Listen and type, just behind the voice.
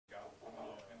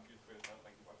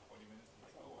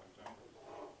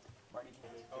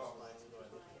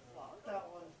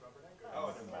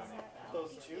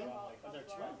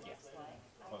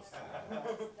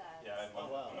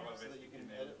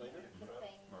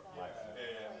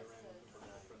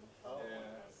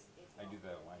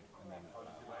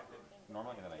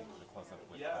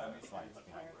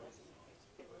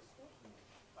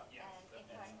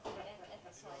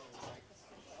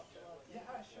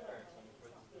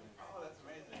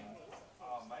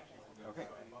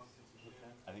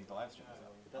question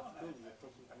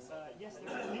was up. Yes,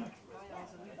 there's a link.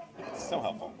 So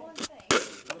helpful.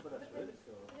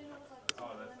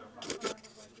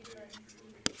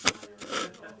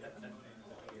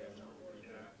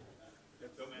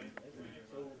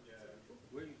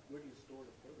 Where do you store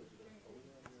the photos?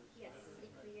 Yes, it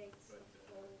creates a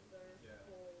folder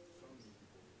called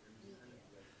media.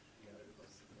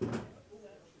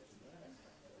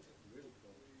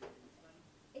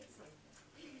 It's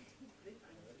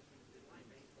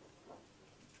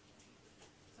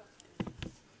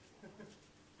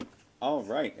All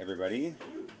right, everybody.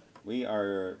 We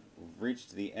are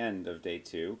reached the end of day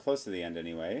 2, close to the end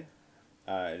anyway.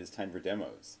 It is time for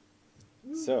demos.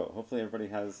 So hopefully everybody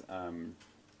has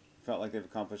felt like they've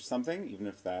accomplished something, even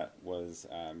if that was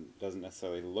doesn't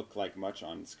necessarily look like much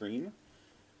on screen.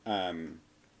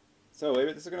 So the way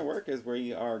this is going to work is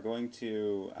we are going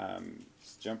to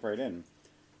just jump right in.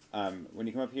 When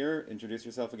you come up here, introduce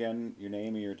yourself again, your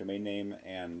name or your domain name,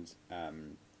 and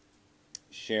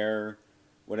share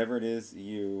whatever it is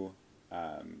you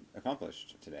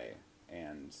accomplished today,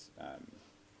 and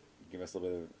give us a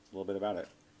little bit about it.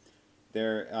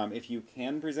 There, if you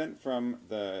can present from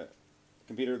the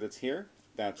computer that's here,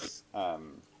 that's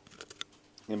going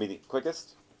to be the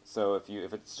quickest. So if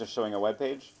it's just showing a web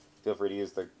page, feel free to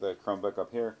use the Chromebook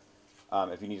up here.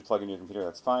 If you need to plug in your computer,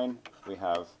 that's fine. We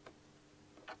have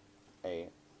a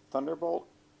Thunderbolt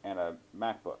and a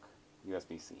MacBook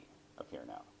USB-C up here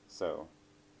now. So,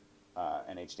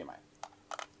 and HDMI.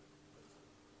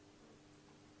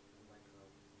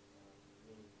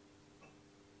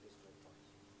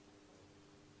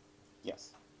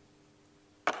 Yes.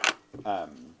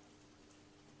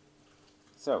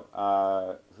 So,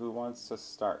 who wants to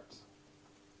start?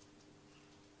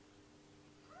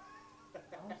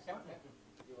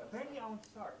 Apparently I won't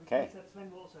start, which Okay. means that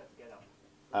Sven will also have to get up.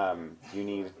 You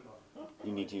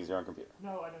need to use your own computer.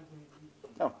 No, I don't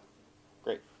need Oh,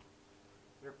 great.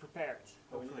 We're prepared,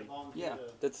 hopefully. Yeah,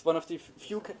 that's one of the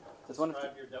few. That's one of the.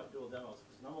 Describe your dual demos,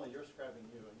 because normally you're scribing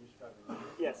you and you're scribing me.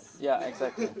 Yes. Yeah,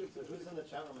 exactly. So who's in the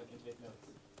chat room that can take notes?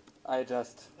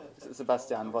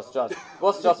 Sebastian was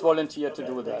just volunteered to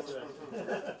do that.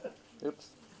 Oops,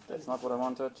 that's not what I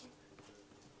wanted.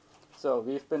 So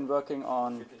we've been working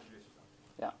on,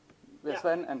 with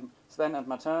Sven and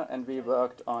Martin, and we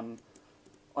worked on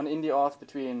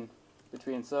IndieWebCamp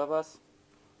between servers.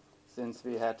 Since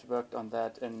we had worked on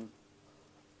that in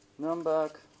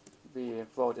Nuremberg, we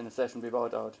wrote in a session, we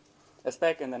wrote out a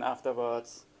spec, and then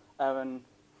afterwards, Aaron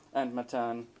and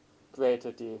Martin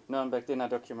created the Nuremberg dinner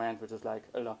document, which is like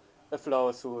a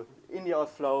flow through IndieWebCamp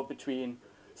flow between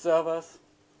servers.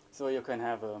 So you can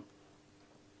have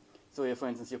for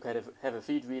instance, you can have a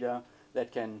feed reader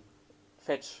that can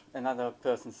fetch another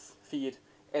person's feed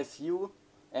as you,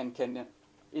 and can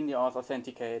IndieWebCamp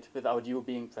authenticate without you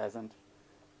being present,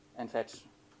 and fetch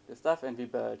the stuff, and we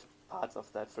build parts of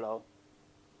that flow.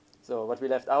 So what we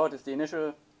left out is the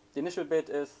initial bit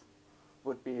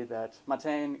would be that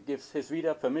Martin gives his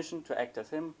reader permission to act as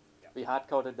him. Yep. We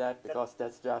hard-coded that because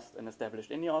that's just an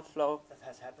established IndieWebCamp flow. That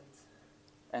has happened.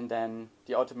 And then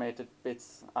the automated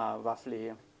bits are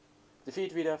roughly the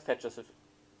feed reader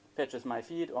fetches my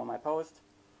feed or my post,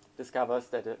 discovers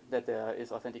that there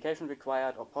is authentication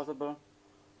required or possible,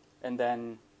 and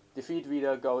then the feed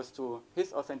reader goes to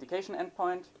his authentication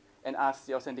endpoint and asks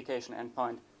the authentication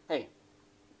endpoint, hey,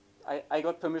 I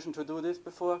got permission to do this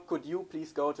before, could you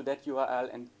please go to that URL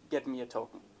and get me a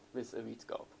token with a read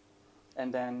scope?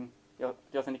 And then the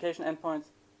authentication endpoint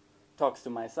talks to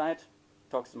my site,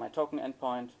 talks to my token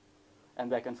endpoint, and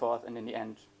back and forth, and in the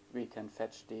end we can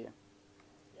fetch the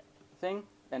thing.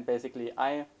 And basically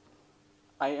I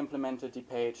implemented the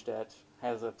page that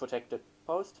has a protected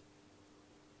post,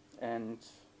 and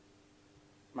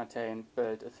Martin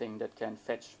built a thing that can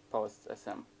fetch posts as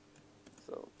them.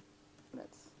 So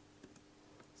let's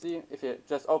see. If you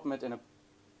just open it in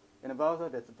a browser,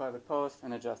 that's a private post,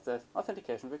 and it just says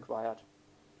authentication required.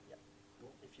 Yeah.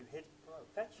 If you hit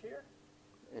fetch here,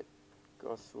 it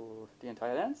goes through the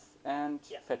entire lens and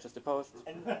fetches the post.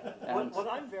 And, what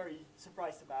I'm very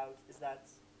surprised about is that,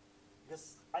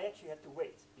 because I actually have to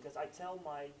wait, because I tell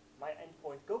my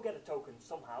endpoint, go get a token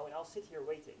somehow, and I'll sit here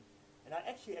waiting. And I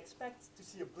actually expect to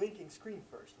see a blinking screen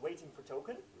first, waiting for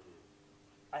token.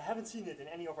 I haven't seen it in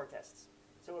any of our tests.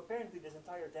 So apparently this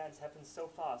entire dance happens so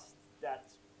fast that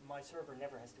my server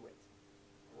never has to wait.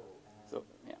 So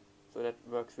that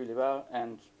works really well.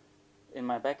 And in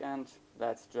my backend,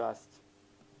 that's just,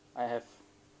 I have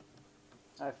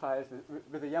files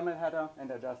with a YAML header,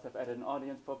 and I just have added an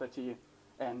audience property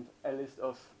and a list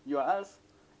of URLs.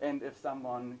 And if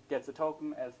someone gets a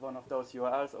token as one of those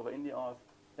URLs over IndieWebCamp,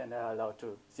 then they are allowed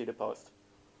to see the post.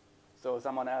 So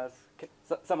someone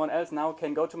else now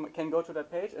can go to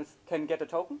that page and can get a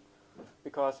token,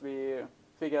 because we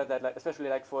figured that, like, especially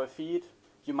like for a feed,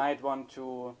 you might want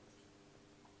to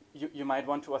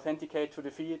authenticate to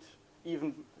the feed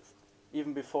even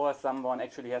before someone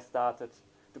actually has started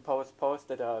to post posts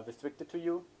that are restricted to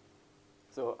you.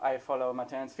 So I follow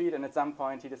Martin's feed, and at some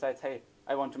point he decides, hey,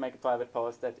 I want to make a private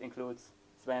post that includes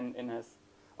Sven in his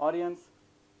audience.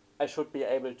 I should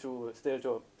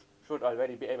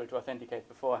already be able to authenticate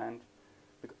beforehand.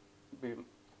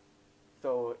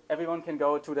 So everyone can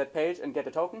go to that page and get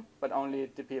a token, but only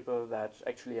the people that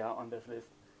actually are on this list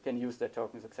can use that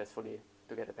token successfully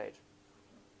to get a page.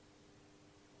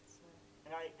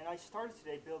 And I started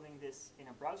today building this in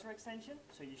a browser extension,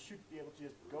 so you should be able to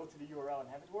just go to the URL and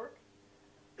have it work.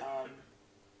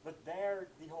 But there,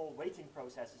 the whole waiting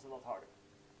process is a lot harder,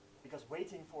 because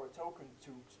waiting for a token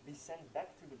to be sent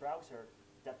back to the browser,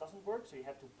 that doesn't work, so you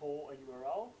have to pull a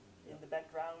URL in the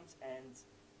background, and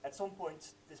at some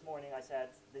point this morning I said,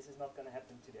 this is not going to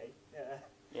happen today.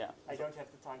 Yeah. I don't have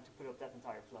the time to put up that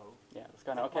entire flow. Yeah, it's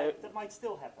kind of okay. That might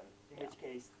still happen, in which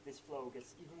case this flow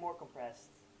gets even more compressed.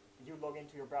 You log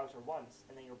into your browser once,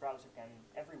 and then your browser can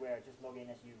everywhere just log in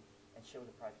as you and show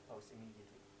the private post immediately.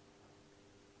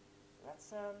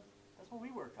 So that's what we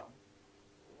worked on.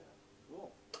 Yeah,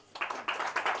 cool. I'm going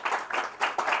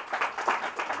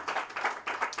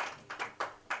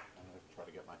to try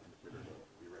to get my computer to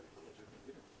be ready to get your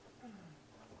computer.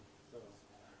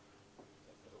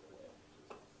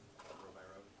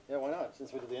 Yeah, why not?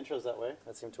 Since we did the intros that way,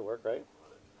 that seemed to work, right?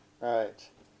 All right.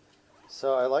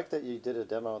 So I like that you did a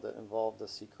demo that involved a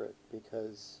secret,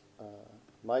 because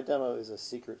my demo is a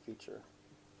secret feature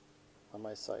on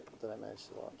my site that I managed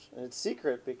to launch. And it's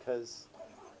secret because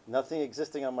nothing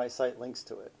existing on my site links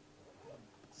to it.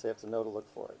 So you have to know to look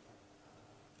for it.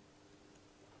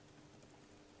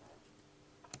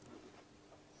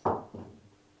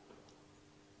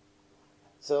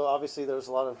 So obviously there's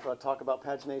a lot of talk about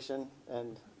pagination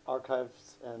and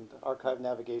archives and archive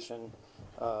navigation.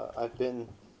 I've been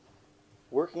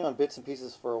working on bits and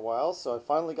pieces for a while, so I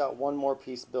finally got one more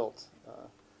piece built,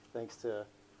 thanks to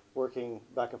working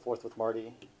back and forth with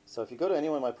Marty. So if you go to any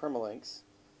one of my permalinks,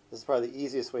 this is probably the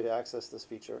easiest way to access this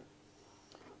feature.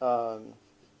 You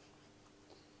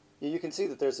can see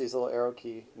that there's these little arrow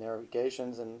key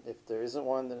navigations, and if there isn't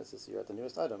one, then it says you're at the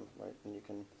newest item, right? And you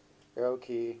can arrow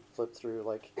key, flip through,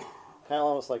 like kind of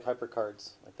almost like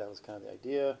hypercards. Like that was kind of the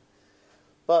idea.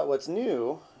 But what's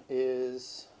new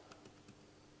is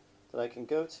that I can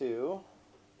go to,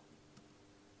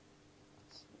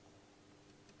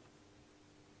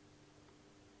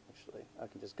 actually, I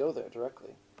can just go there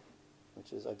directly,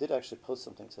 which is, I did actually post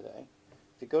something today.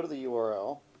 If you go to the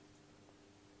URL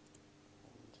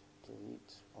and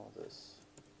delete all this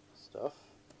stuff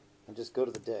and just go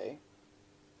to the day,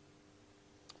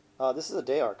 this is a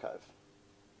day archive.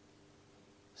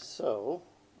 So,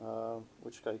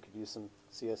 which I could use some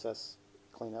CSS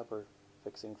cleanup or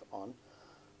fixing on.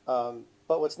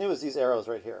 But what's new is these arrows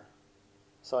right here.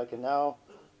 So I can now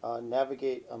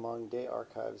navigate among day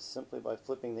archives simply by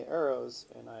flipping the arrows,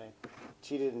 and I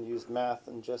cheated and used math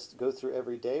and just go through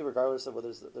every day regardless of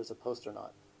whether there's a post or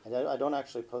not. And I don't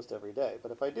actually post every day,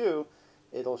 but if I do,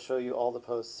 it'll show you all the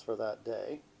posts for that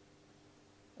day.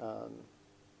 Let's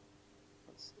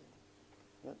see.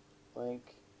 Yep.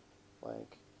 Blank,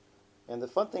 blank. And the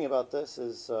fun thing about this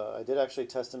is I did actually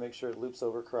test to make sure it loops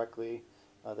over correctly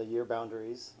the year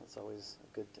boundaries. That's always a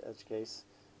good edge case,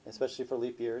 especially for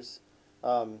leap years.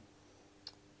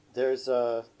 There's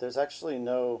actually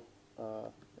no,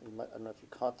 I don't know if you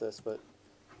caught this, but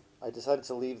I decided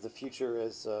to leave the future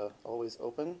as always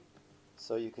open,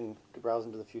 so you can browse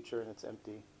into the future and it's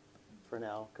empty for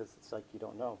now, because it's like you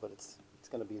don't know, but it's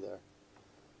going to be there.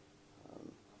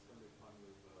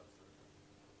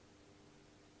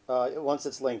 Once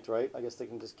it's linked, right? I guess they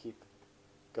can just keep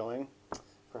going,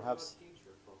 perhaps.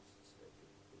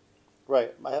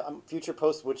 Right, future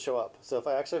posts would show up. So if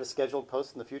I actually have a scheduled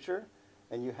post in the future,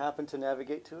 and you happen to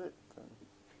navigate to it, then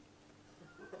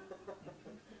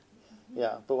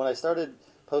yeah. But when I started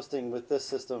posting with this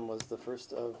system was the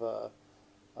 1st of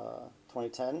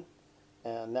 2010,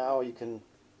 and now you can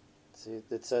see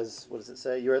it says, what does it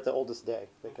say? You're at the oldest day,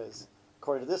 because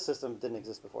according to this system, it didn't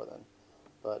exist before then.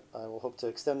 But I will hope to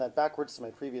extend that backwards to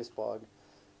my previous blog,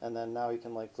 and then now you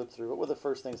can like flip through what were the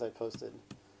first things I posted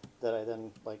that I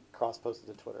then like cross-posted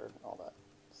to Twitter and all that.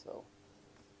 So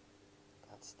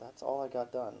that's all I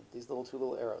got done. These two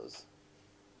little arrows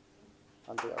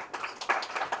on the archives.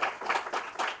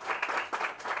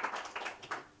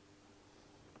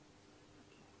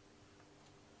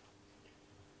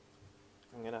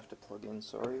 I'm going to have to plug in,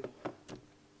 sorry.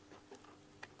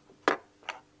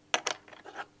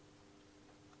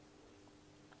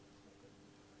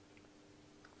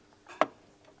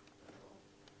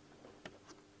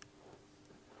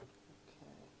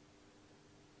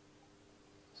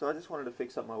 So I just wanted to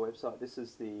fix up my website. This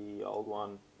is the old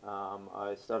one.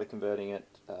 I started converting it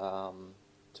to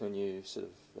a new sort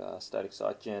of static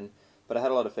site gen, but I had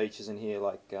a lot of features in here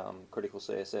like critical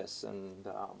CSS and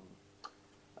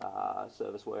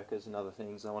service workers and other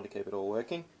things. I want to keep it all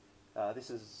working. This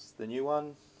is the new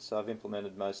one, so I've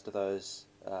implemented most of those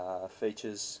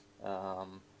features.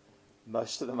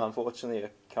 Most of them, unfortunately, are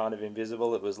kind of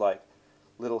invisible. It was like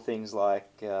little things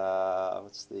like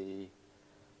what's the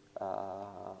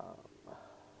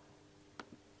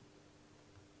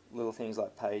little things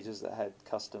like pages that had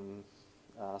custom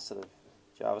sort of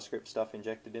JavaScript stuff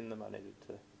injected in them. I needed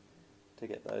to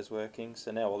get those working.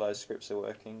 So now all those scripts are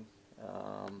working.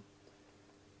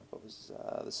 What was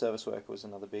the service worker was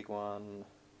another big one,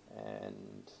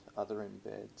 and other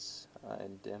embeds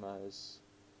and demos.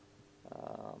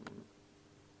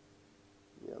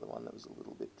 The other one that was a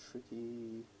little bit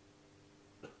tricky.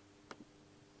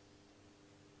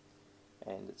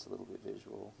 And it's a little bit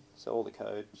visual. So all the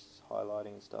codes,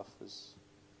 highlighting and stuff was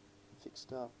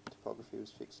fixed up, typography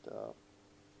was fixed up.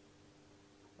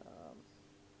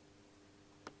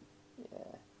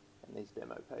 Yeah, and these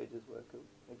demo pages work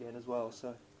again as well,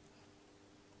 so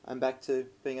I'm back to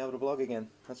being able to blog again.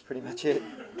 That's pretty much it.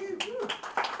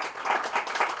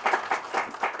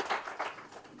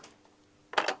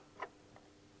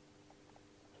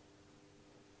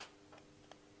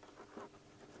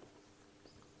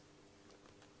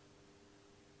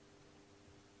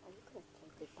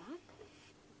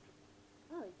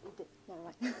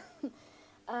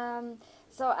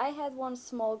 So I had one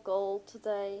small goal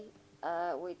today,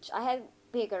 which I had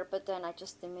bigger, but then I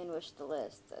just diminished the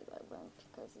list as I went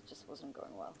because it just wasn't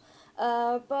going well.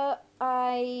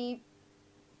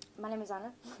 My name is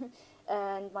Anna,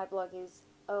 and my blog is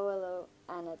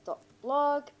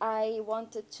oloanna.blog. I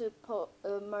wanted to for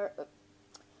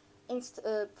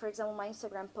example, my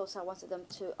Instagram posts, I wanted them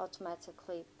to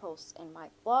automatically post in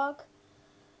my blog.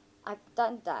 I've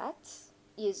done that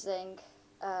using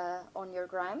on your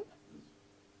gram,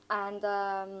 and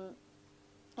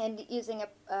using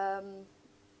a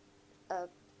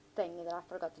thing that I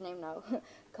forgot the name now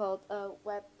called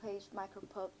web page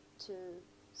micropub to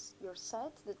your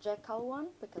site, the Jekyll one,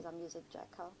 because I'm using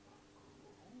Jekyll.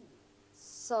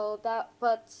 So that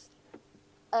was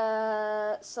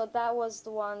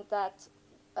the one that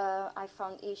I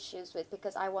found issues with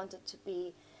because I wanted to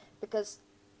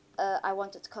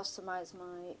customize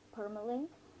my permalink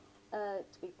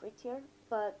to be prettier,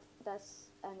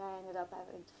 and I ended up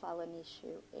having to file an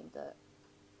issue in the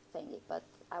thingy. But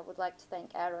I would like to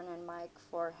thank Aaron and Mike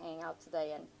for hanging out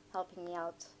today and helping me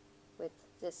out with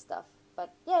this stuff.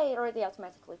 But yeah, it already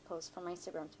automatically posts from my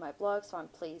Instagram to my blog, so I'm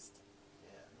pleased.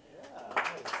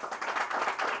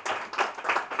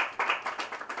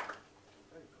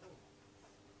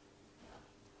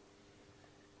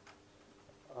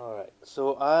 All right,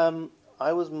 so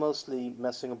I was mostly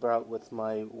messing about with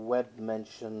my web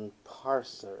mention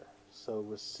parser, so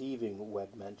receiving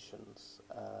web mentions.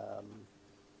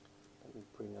 Let me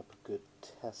bring up a good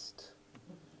test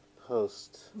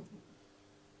post. I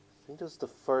think this is the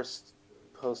first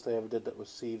post I ever did that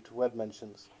received web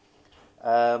mentions.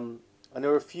 And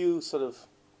there were a few sort of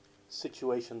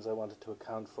situations I wanted to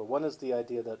account for. One is the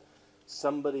idea that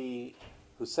somebody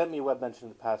who sent me a web mention in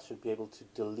the past should be able to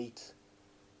delete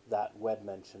that web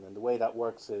mention. And the way that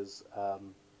works is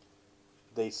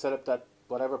they set up that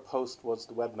whatever post was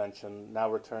the web mention now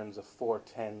returns a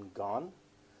 410 gone.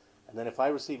 And then if I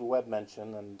receive a web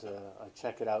mention and I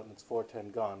check it out and it's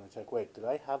 410 gone, I check, wait, did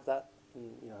I have that?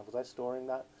 Was I storing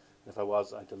that? And if I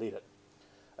was, I delete it.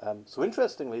 So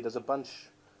interestingly, there's a bunch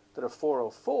that are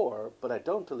 404, but I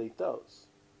don't delete those.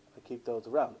 I keep those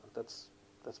around. That's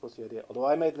what's the idea. Although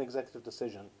I made an executive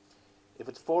decision. If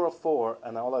it's 404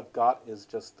 and all I've got is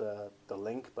just the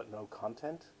link but no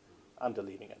content, I'm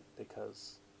deleting it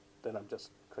because then I'm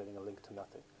just creating a link to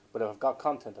nothing. But if I've got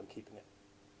content, I'm keeping it.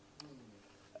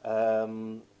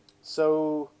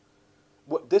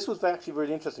 This was actually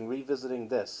really interesting, revisiting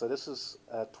this. So this is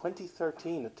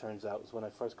 2013, it turns out, was when I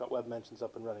first got web mentions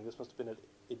up and running. This must have been at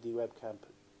IndieWebCamp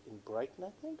in Brighton,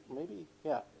 I think, maybe,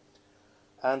 yeah.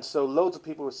 And so loads of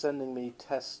people were sending me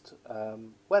test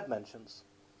web mentions.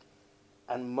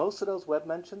 And most of those web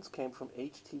mentions came from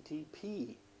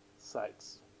HTTP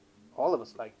sites. All of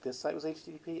us, like this site was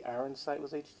HTTP, Aaron's site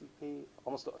was HTTP,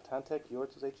 almost Tantec,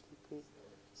 yours was HTTP,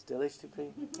 still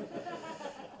HTTP.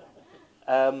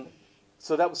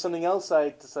 So that was something else I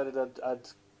decided I'd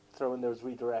throw in there as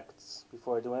redirects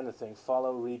before I do anything.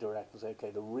 Follow redirect and say, okay,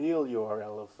 the real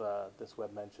URL of this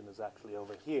web mention is actually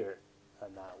over here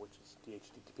now, which is the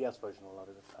HTTPS version a lot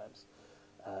of the times,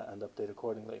 and update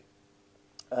accordingly.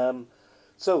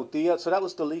 So that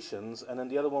was deletions, and then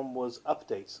the other one was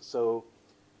updates. So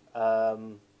I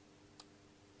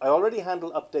already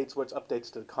handle updates where it's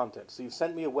updates to the content. So you've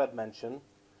sent me a web mention,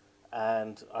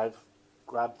 and I've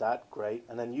grabbed that, great,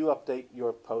 and then you update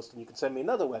your post, and you can send me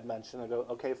another web mention. I go,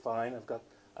 okay, fine,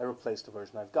 I replaced the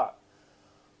version I've got.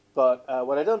 But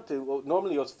what I don't do, well,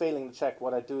 normally I was failing to check.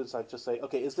 What I do is I just say,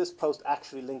 okay, is this post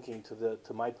actually linking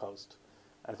to my post?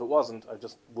 And if it wasn't, I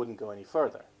just wouldn't go any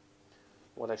further.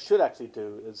 What I should actually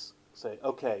do is say,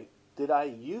 okay, did I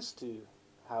used to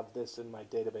have this in my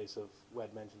database of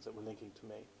web mentions that were linking to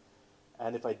me?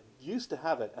 And if I used to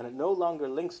have it and it no longer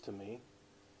links to me,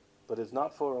 but it's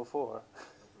not 404,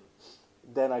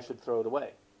 then I should throw it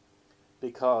away,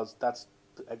 because that's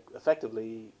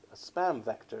effectively a spam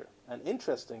vector. And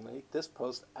interestingly, this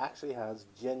post actually has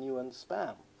genuine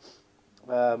spam.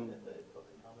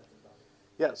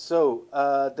 Yeah, so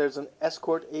there's an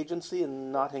escort agency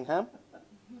in Nottingham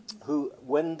who,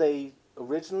 when they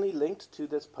originally linked to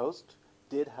this post,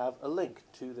 did have a link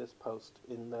to this post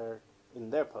in their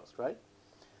post, right?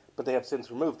 But they have since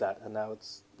removed that, and now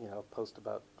it's a post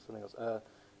about something else.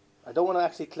 I don't want to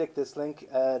actually click this link.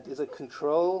 Is it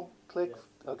control click?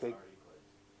 Okay.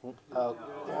 Oh,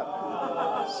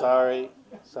 yeah. Sorry.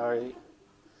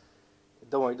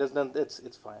 Don't worry. There's none. It's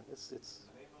fine. It's.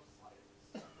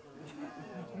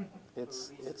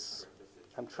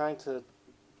 I'm trying to.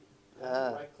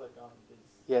 Right click on these.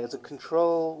 Yeah, it's a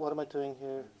control. What am I doing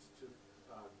here?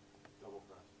 Double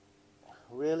press.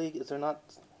 Really? Is there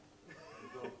not?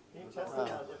 Can you test it on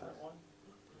a different one?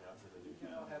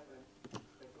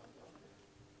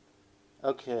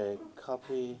 Okay,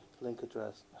 copy link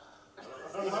address.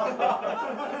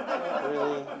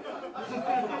 Really?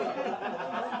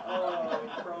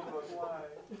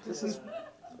 This is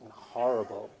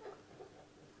horrible.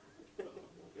 Get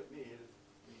me, it's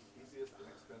the easiest and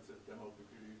expensive demo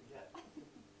computer you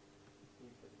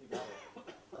can get.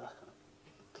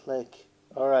 Click.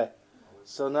 All right.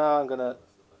 So now I'm gonna.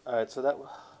 All right. So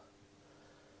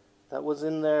that was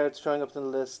in there. It's showing up in the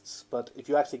lists. But if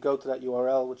you actually go to that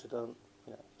URL, which you don't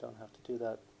have to do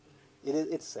that.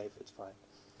 It's safe. It's fine.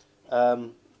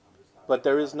 But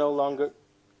there is no longer.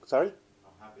 Sorry.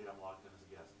 I'm happy I'm logged in as a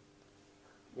guest.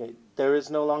 Yeah, there is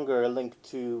no longer a link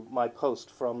to my post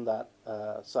from that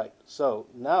site. So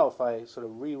now if I sort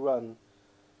of rerun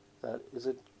that, is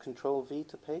it Control V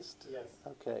to paste? Yes.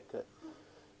 Okay, good.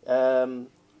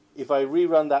 If I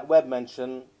rerun that web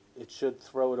mention, it should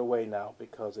throw it away now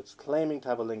because it's claiming to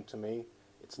have a link to me.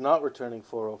 It's not returning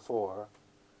 404,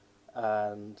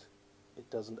 and it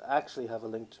doesn't actually have a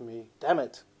link to me. Damn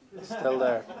it! It's still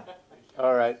there.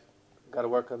 All right, got to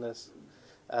work on this.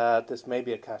 This may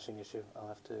be a caching issue. I'll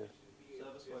have to.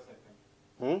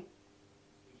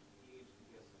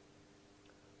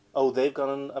 Oh, they've gone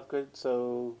an upgrade,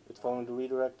 so it's following the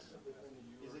redirect.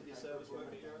 Is it your service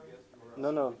working? No.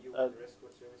 No.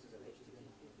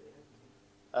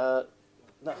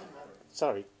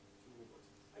 Sorry.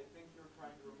 I think you're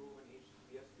trying to remove an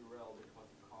HTTPS URL because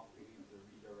you copied the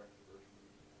redirect version.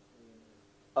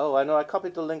 Oh, I know. I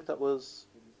copied the link that was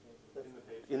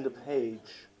in the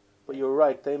page. But you're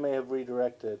right. They may have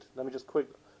redirected. Let me just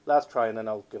last try, and then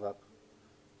I'll give up.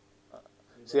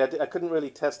 See, I couldn't really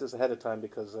test this ahead of time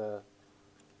because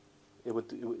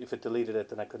if it deleted it,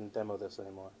 then I couldn't demo this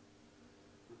anymore.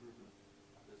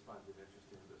 This might be interesting.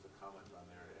 There's a comment on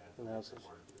there to add No, to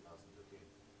 2015.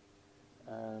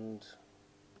 And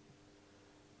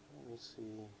let me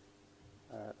see.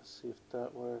 Let's see if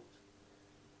that worked.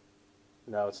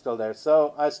 No, it's still there.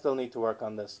 So I still need to work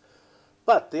on this.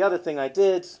 But the other thing I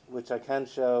did, which I can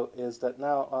show, is that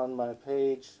now on my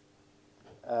page,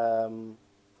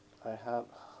 I have,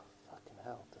 fucking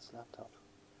hell, this laptop.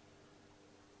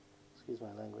 Excuse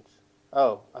my language.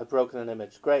 Oh, I've broken an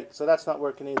image. Great, so that's not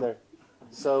working either.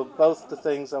 So both the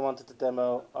things I wanted to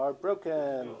demo are broken.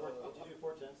 Did you do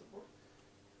 410 support?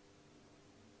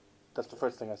 That's the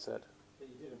first thing I said. That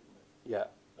you did implement? Yeah.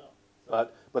 Oh.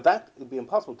 But that would be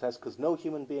impossible to test because no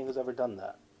human being has ever done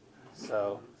that.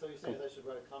 So you're saying I should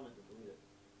write a comment to delete it?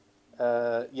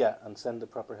 Yeah, and send the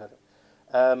proper header.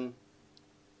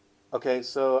 Okay,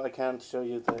 so I can't show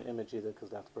you the image either because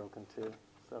that's broken too.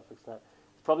 So I'll fix that.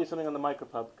 It's probably something on the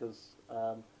micropub because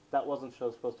that wasn't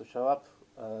supposed to show up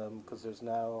because there's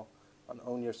now on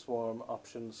Own Your Swarm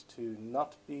options to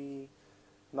not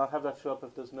have that show up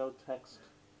if there's no text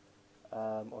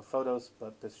or photos,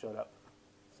 but this showed up.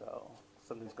 So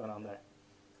something's going on there.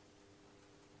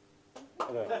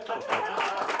 Okay.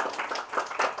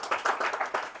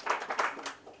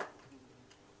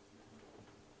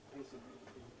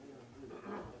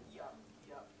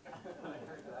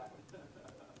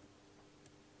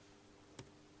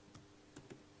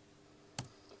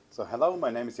 So hello, my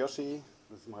name is Yoshi.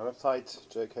 This is my website,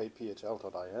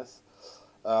 jkphl.is.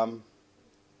 I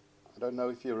don't know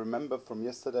if you remember from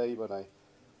yesterday, but I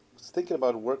was thinking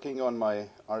about working on my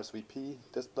RSVP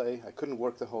display. I couldn't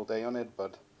work the whole day on it,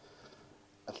 but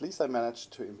at least I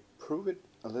managed to improve it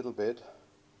a little bit.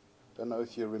 Don't know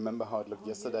if you remember how it looked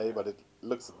yesterday, but it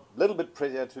looks a little bit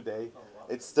prettier today.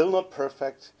 It's still not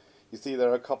perfect. You see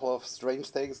there are a couple of strange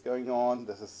things going on.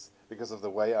 This is because of the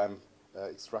way I'm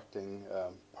extracting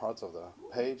parts of the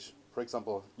page. For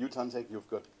example, utantic, you've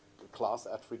got a class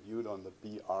attribute on the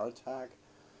BR tag.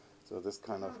 So this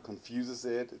kind of confuses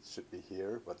it. It should be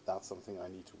here, but that's something I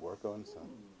need to work on. So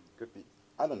it could be,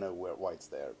 I don't know why it's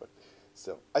there, but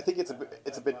still, I think it's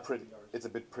a bit pretty. It's a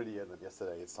bit prettier than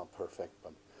yesterday. It's not perfect,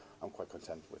 but I'm quite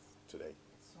content with today.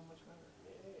 It's so much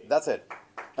better. That's it.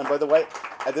 And by the way,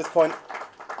 at this point,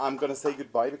 I'm going to say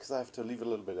goodbye because I have to leave a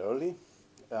little bit early.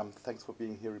 Thanks for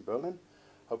being here in Berlin.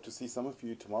 Hope to see some of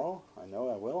you tomorrow. I know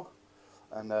I will.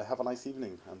 And have a nice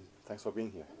evening. And thanks for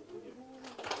being here.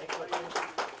 Thanks for being.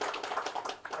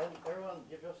 And everyone,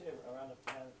 give Yoshi a round of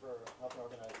applause for helping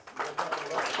organize.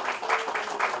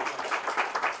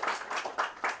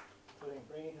 Including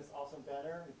bringing his awesome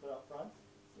banner he put up front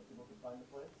so people can find the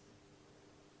place.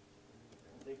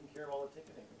 And taking care of all the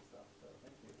ticketing and stuff. So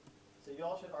thank you. So you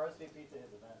all should RSVP to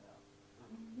his event now.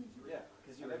 Yeah,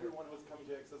 because and everyone who's coming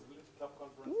to Accessibility Club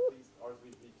Conference, please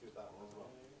RSVP to that one as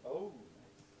well. Oh,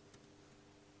 nice.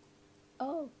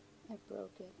 Oh, I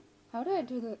broke it. How do I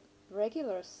do the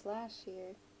regular slash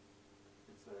here?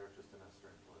 It's there, just in a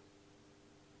certain place.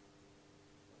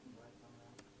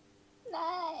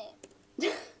 Nein!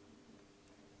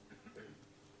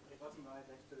 Button right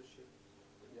next to the ship.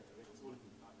 Yeah, rechts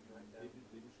unten. Neben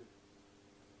Shift.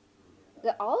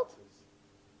 The alt?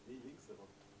 Nee, links aber.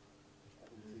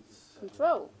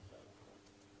 Control.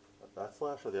 That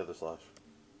slash or the other slash?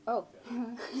 Oh.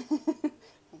 Thank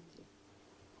you.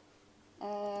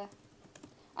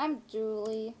 I'm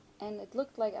Julie, and it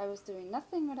looked like I was doing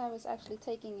nothing, but I was actually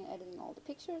taking and editing all the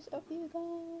pictures of you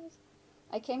guys.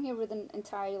 I came here with an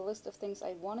entire list of things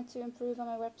I wanted to improve on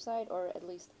my website, or at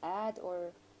least add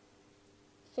or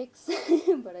fix,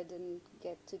 but I didn't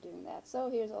get to doing that. So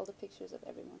here's all the pictures of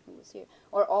everyone who was here,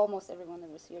 or almost everyone that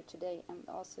was here today, and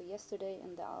also yesterday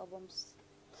in the albums.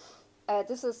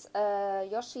 This is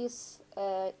Yoshi's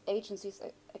agency's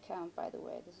account, by the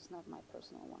way. This is not my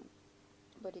personal one.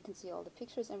 But you can see all the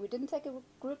pictures, and we didn't take a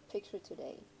group picture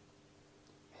today.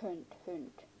 Hund.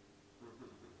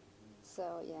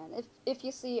 So yeah, and if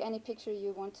you see any picture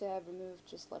you want to have removed,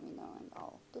 just let me know and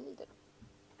I'll delete it.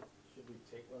 Should we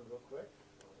take one real quick?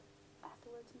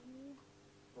 Afterwards, maybe?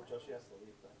 Well, Joshi has to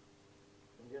leave, right?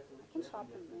 When you have to leave? I can shop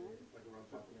in there.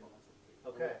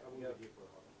 Okay, we go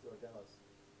to our demos.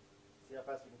 See how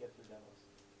fast we can get through demos.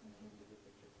 And then we can do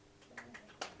pictures.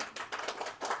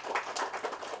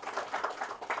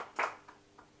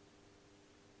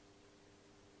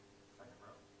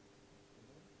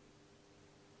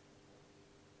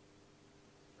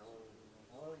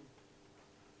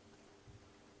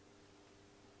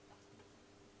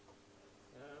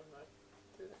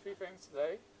 I did a few things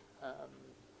today.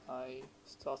 I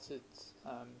started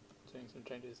doing some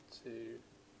changes to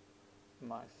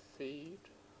my feed.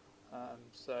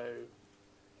 So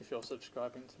if you're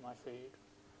subscribing to my feed,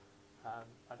 I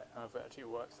don't know if it actually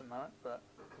works at the moment, but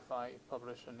if I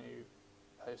publish a new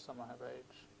post on my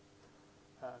homepage,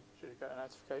 should you get a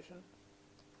notification?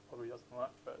 Probably doesn't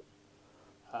work, but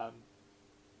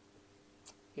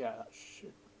yeah, that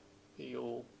should be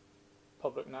all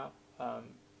public now.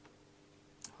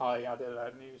 I added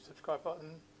a new subscribe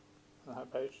button on the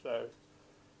homepage, so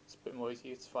it's a bit more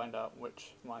easy to find out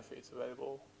which of my feed's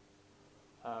available.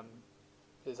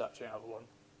 There's actually another one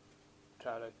which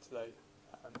I added today,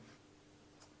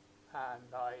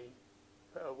 and I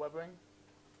put a web link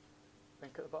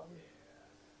at the bottom.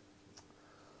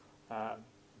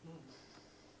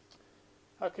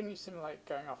 How can you simulate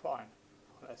going offline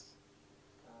on this?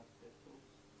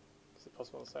 Is it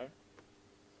possible to say?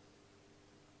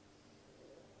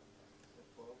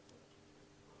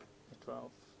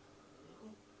 F12.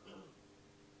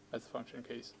 As the function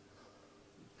keys.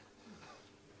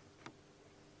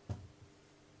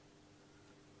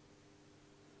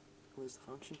 Where's the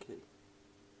function key?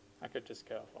 I could just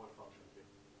go offline.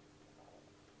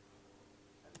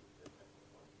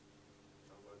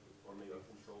 Or maybe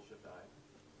Control Shift I.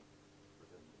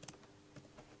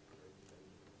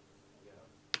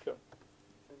 Cool.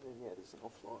 It's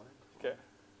offline. Okay.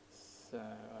 So,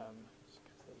 let's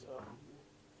get that up.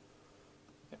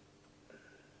 Yep.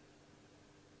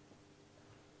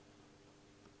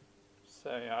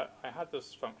 So yeah, I had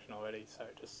this function already, so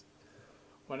just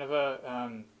whenever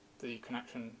the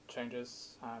connection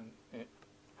changes, it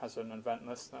has an event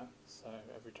listener, so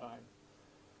every time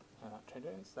that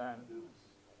changes, then you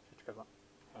should go back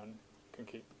and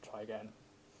can try again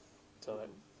until it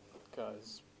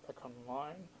goes back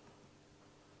online.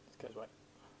 It goes away.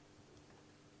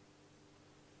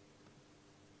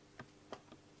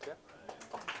 Okay.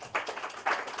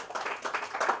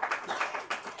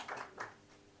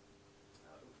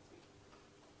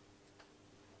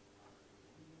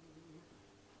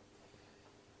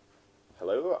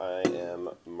 Hello, I am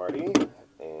Marty,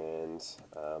 and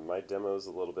my demo is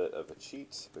a little bit of a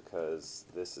cheat because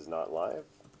this is not live.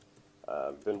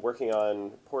 I've been working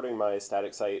on porting my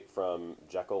static site from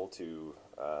Jekyll to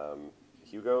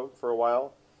Hugo for a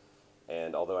while,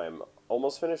 and although I'm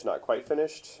almost finished, not quite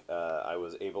finished, I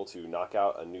was able to knock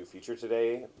out a new feature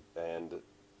today, and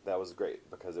that was great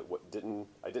because I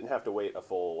didn't have to wait a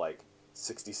full like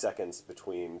 60 seconds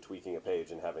between tweaking a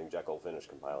page and having Jekyll finish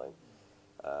compiling.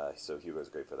 So Hugo's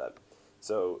great for that.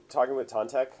 So talking with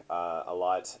Tontech a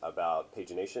lot about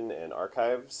pagination and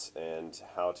archives and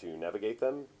how to navigate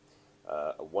them.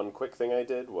 One quick thing I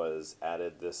did was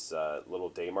added this little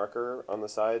day marker on the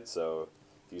side. So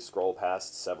if you scroll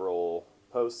past several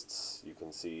posts, you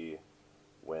can see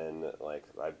when like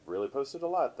I really posted a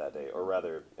lot that day, or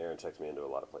rather Aaron checked me into a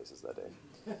lot of places that day.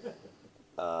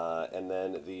 And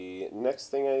then the next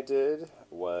thing I did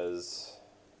was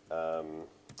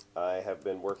I have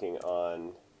been working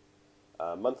on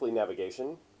monthly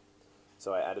navigation.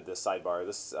 So I added this sidebar.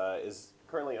 This is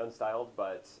currently unstyled,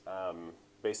 but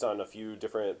based on a few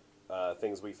different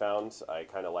things we found, I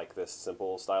kind of like this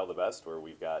simple style the best, where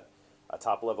we've got a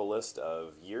top-level list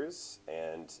of years,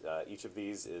 and each of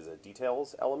these is a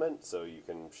details element, so you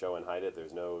can show and hide it.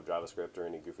 There's no JavaScript or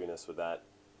any goofiness with that.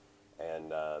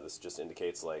 And this just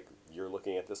indicates like you're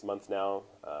looking at this month now,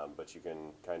 but you're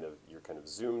kind of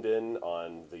zoomed in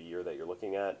on the year that you're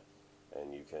looking at,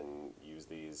 and you can use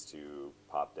these to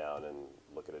pop down and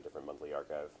look at a different monthly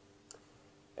archive.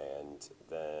 And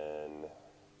then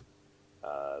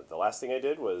the last thing I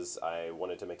did was I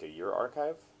wanted to make a year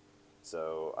archive,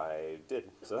 so I did.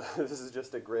 So this is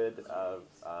just a grid of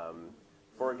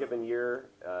for a given year,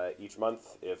 each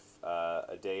month, if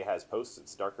a day has posts,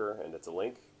 it's darker and it's a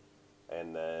link.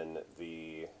 And then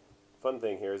the fun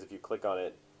thing here is if you click on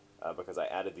it, because I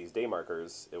added these day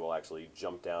markers, it will actually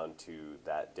jump down to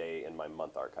that day in my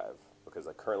month archive, because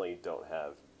I currently don't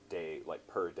have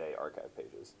per day archive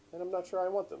pages. And I'm not sure I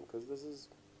want them, because this is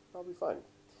probably fine.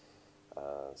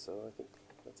 So I think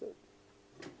that's it.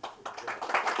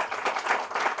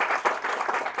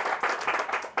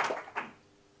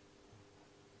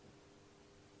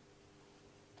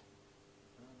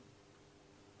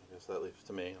 I guess that leaves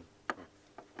to me.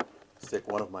 Stick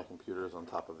one of my computers on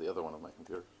top of the other one of my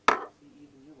computers.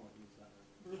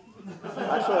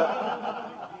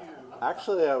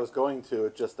 Actually, I was going to.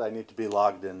 It just I need to be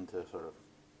logged in to sort of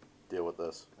deal with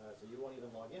this. So you won't even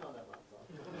log in on that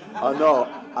laptop? Oh no,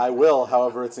 I will.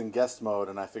 However, it's in guest mode,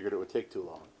 and I figured it would take too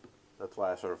long. That's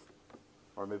why I sort of,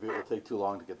 or maybe it will take too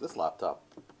long to get this laptop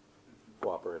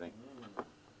cooperating.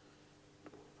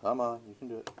 Come on, you can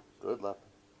do it. Good luck.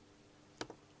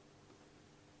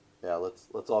 Yeah,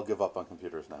 let's all give up on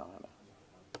computers now.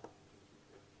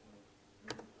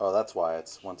 Oh, that's why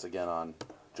it's once again on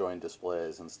join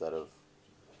displays instead of.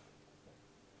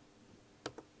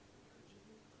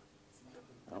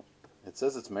 Oh, it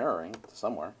says it's mirroring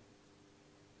somewhere.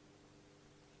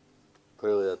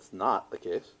 Clearly, that's not the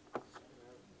case.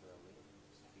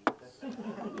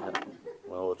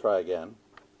 Well, we'll try again.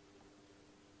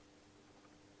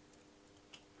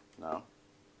 No.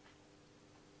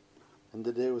 And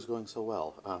the day was going so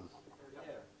well.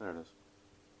 There it is.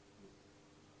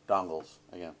 Dongles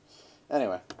again.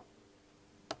 Anyway.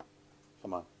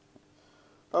 Come on.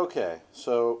 Okay,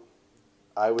 so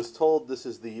I was told this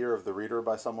is the year of the reader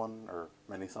by someone, or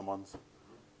many someones.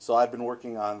 So I've been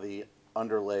working on the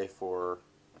underlay for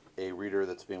a reader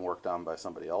that's being worked on by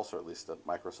somebody else, or at least a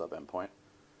microsub endpoint.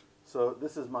 So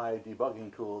this is my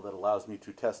debugging tool that allows me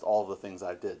to test all of the things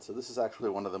I did. So this is actually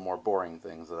one of the more boring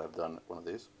things that I've done at one of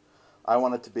these. I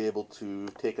wanted to be able to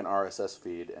take an RSS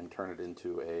feed and turn it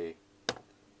into a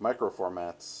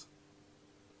microformats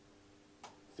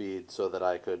feed so that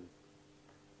I could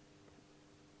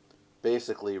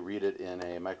basically read it in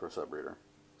a microsub reader.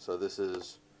 So this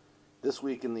is this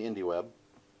week in the IndieWeb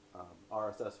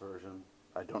RSS version.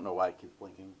 I don't know why it keeps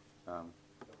blinking.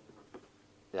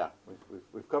 Yeah,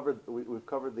 we've covered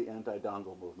the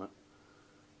anti-dongle movement.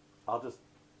 I'll just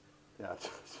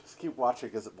just keep watching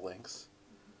as it blinks.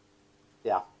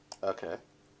 Yeah. Okay.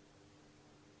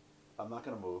 I'm not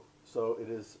going to move. So it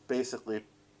is basically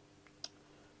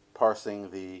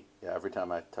parsing the every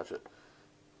time I touch it,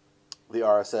 the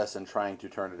RSS and trying to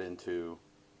turn it into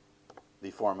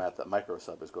the format that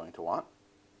microsub is going to want.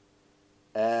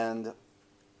 And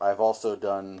I've also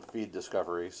done feed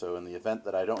discovery, so in the event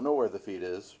that I don't know where the feed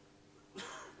is,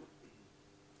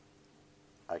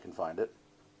 I can find it.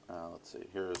 Let's see,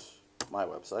 here's my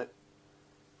website.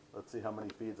 Let's see how many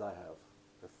feeds I have,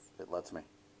 if it lets me.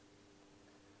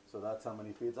 So that's how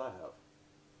many feeds I have.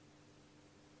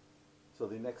 So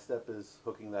the next step is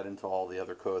hooking that into all the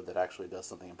other code that actually does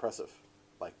something impressive,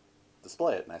 like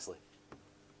display it nicely.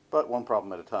 But one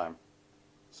problem at a time.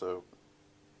 So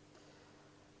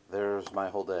there's my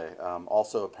whole day.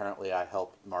 Also, apparently, I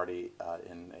helped Marty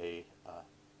in a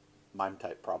MIME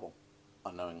type problem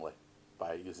unknowingly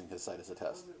by using his site as a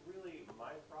test. Was it really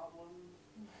my problem?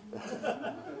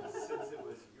 Since it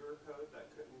was your code that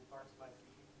couldn't parse my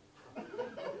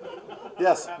feed?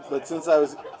 Yes, but since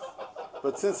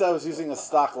I was using a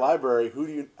stock library,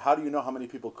 how do you know how many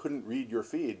people couldn't read your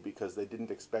feed because they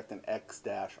didn't expect an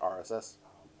X-RSS?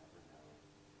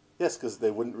 Yes, because they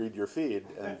wouldn't read your feed,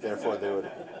 and therefore they would.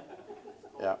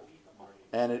 Yeah,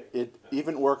 and it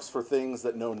even works for things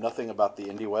that know nothing about the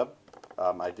IndieWeb.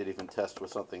 I did even test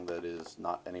with something that is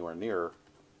not anywhere near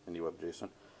IndieWeb JSON.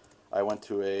 I went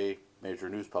to a major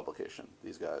news publication.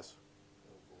 These guys.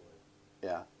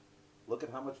 Yeah, look at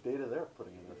how much data they're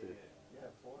putting in their feed. Yeah,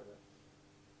 Florida.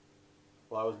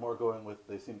 Well, I was more going with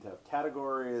they seem to have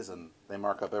categories and they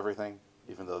mark up everything,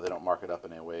 even though they don't mark it up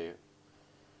in a way.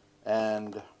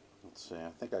 And let's see, I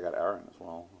think I got Aaron as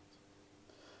well.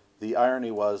 The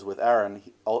irony was with Aaron,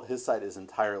 his site is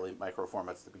entirely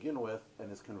microformats to begin with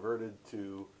and is converted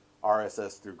to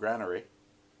RSS through Granary.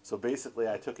 So basically,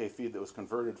 I took a feed that was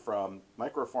converted from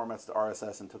microformats to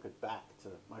RSS and took it back to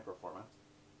microformats.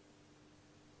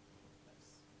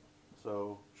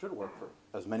 So should work for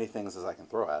as many things as I can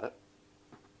throw at it.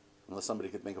 Unless somebody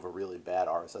could think of a really bad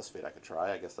RSS feed I could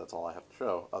try, I guess that's all I have to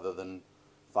show, other than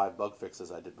 5 bug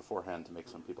fixes I did beforehand to make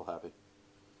some people happy.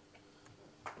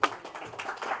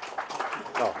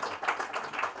 Oh,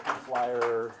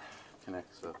 flyer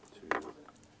connects up to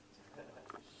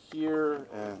here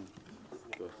and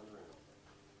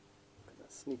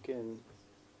Sneak in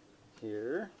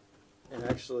here and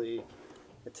actually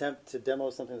attempt to demo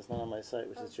something that's not on my site,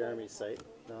 which is Jeremy's site.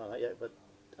 No, not yet, but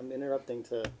I'm interrupting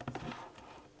to.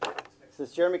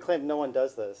 Since Jeremy claimed no one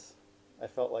does this, I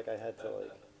felt like I had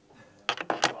to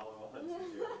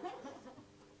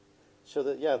show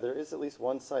that there is at least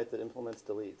one site that implements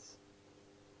deletes.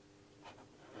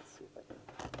 Let's see if I can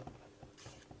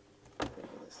figure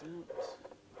this out.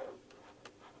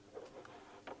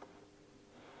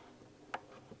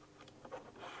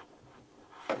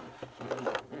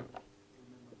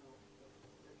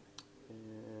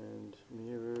 And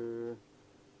mirror,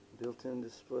 built-in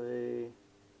display.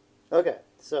 Okay,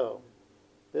 so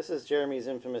this is Jeremy's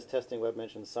infamous testing web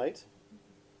mention site.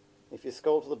 If you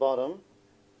scroll to the bottom,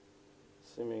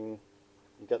 assuming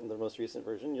you've gotten the most recent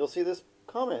version, you'll see this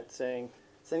comment saying,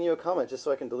 sending you a comment just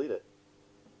so I can delete it.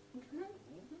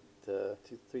 To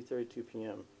 3:32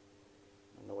 p.m.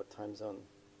 I don't know what time zone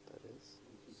that is.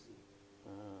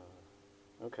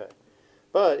 Okay.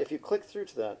 But if you click through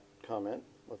to that comment,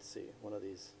 let's see, one of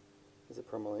these is a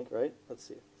permalink, right? Let's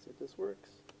see if this works.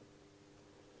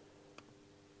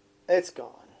 It's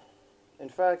gone. In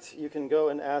fact, you can go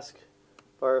and ask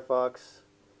Firefox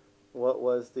what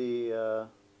was the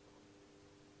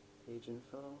page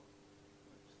info.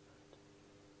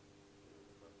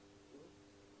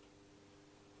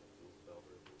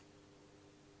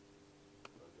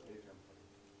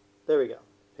 There we go.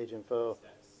 Page info.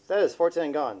 Status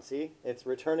 410 gone. See? It's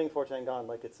returning 410 gone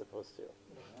like it's supposed to.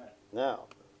 Now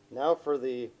for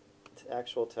the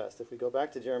actual test. If we go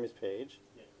back to Jeremy's page.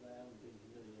 Yeah, I haven't been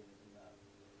humiliated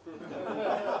from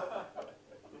that.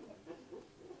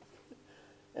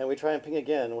 And we try and ping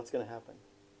again, what's going to happen?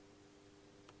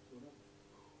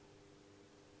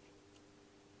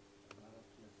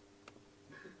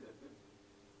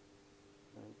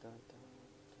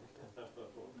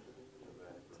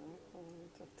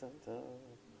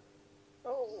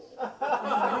 Oh!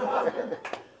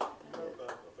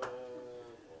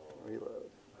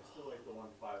 Reload. I still like the 1.5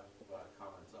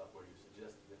 comments up where you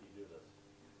suggested that you do this.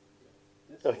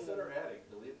 Consider adding,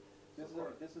 delete.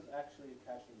 This is actually a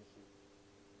caching issue.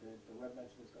 The web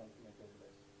mention is going to my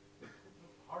database.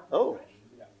 Oh!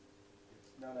 Yeah.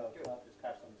 No, it's not. It's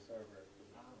cached on the server.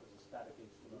 There's a static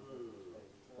HTML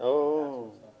page.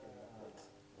 Oh.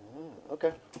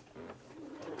 Okay.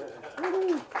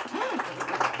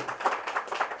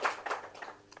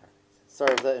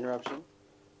 Sorry for that interruption.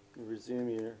 You resume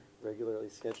your regularly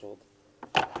scheduled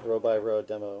row by row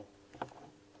demo.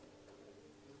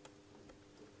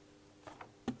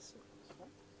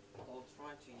 I'll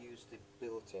try to use the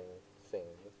built-in thing.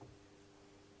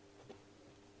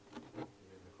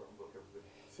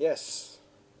 Yes.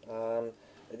 I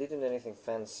didn't do anything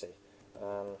fancy.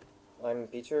 I'm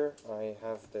Peter. I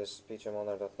have this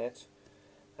petermolnar.net,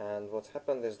 and what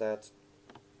happened is that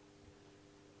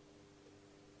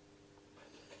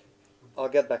I'll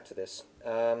get back to this.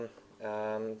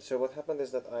 So what happened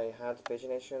is that I had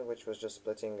pagination, which was just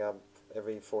splitting up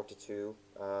every 42,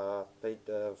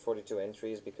 42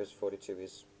 entries, because 42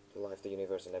 is the life, the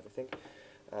universe, and everything.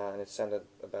 And it sounded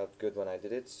about good when I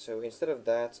did it. So instead of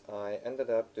that, I ended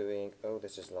up doing, oh,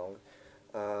 this is long,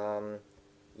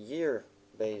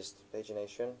 year-based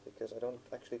pagination, because I don't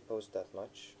actually post that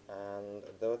much. And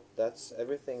though that's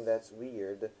everything that's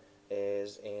weird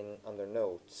is in under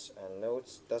notes, and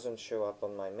notes doesn't show up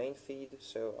on my main feed,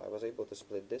 so I was able to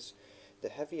split this. The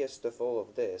heaviest of all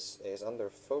of this is under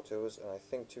photos, and I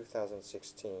think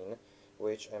 2016,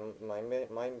 which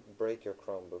my break your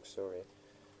Chromebook, sorry,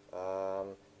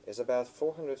 is about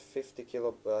 450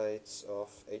 kilobytes of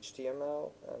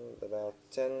HTML and about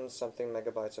 10 something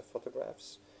megabytes of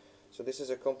photographs. So this is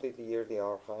a completely yearly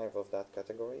archive of that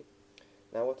category.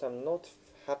 Now what I'm not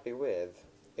happy with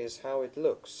is how it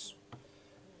looks,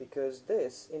 because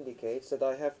this indicates that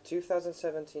I have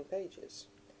 2017 pages.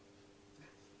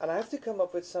 And I have to come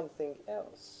up with something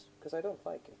else, because I don't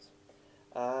like it.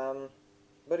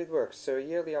 But it works, so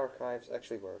yearly archives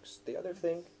actually works. The other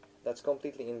thing that's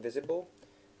completely invisible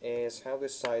is how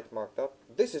this site marked up.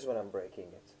 This is when I'm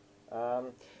breaking it.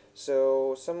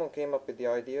 So someone came up with the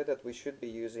idea that we should be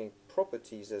using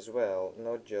properties as well,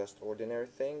 not just ordinary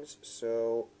things.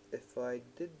 So if I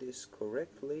did this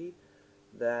correctly,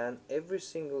 then every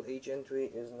single age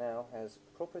entry has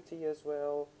property as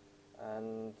well,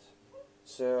 and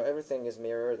so everything is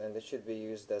mirrored, and it should be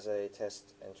used as a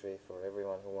test entry for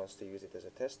everyone who wants to use it as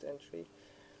a test entry.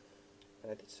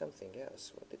 And I did something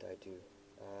else. What did I do?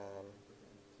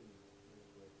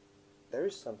 There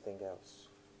is something else.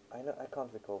 I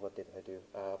can't recall what did I do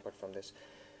apart from this.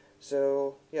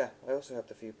 So yeah, I also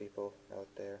helped a few people out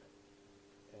there,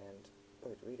 and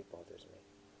oh, it really bothers me.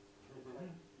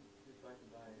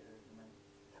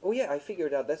 Oh yeah, I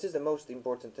figured out this is the most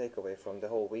important takeaway from the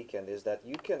whole weekend, is that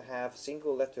you can have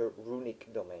single letter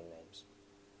runic domain names.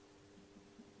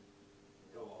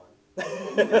 Go on.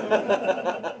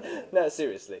 No,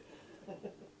 seriously.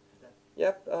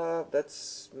 Yep,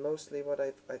 that's mostly what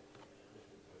I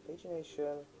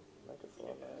pagination,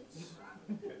 microformats.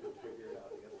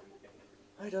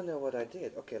 I don't know what I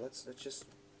did. Okay, let's just.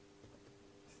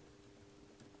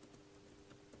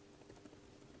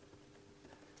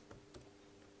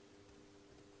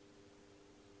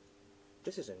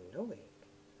 This is annoying.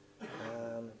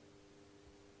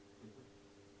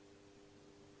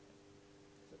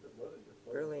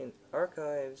 Berlin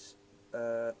archives.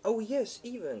 Oh yes,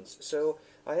 events. So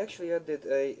I actually added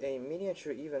a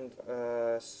miniature event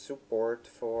support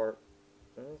for.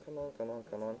 Come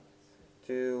on.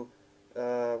 To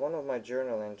one of my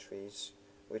journal entries,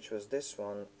 which was this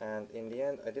one, and in the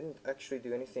end I didn't actually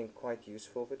do anything quite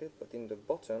useful with it, but in the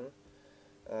bottom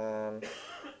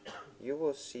you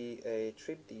will see a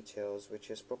trip details,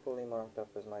 which is properly marked up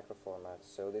as microformat.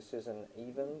 So this is an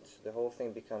event. The whole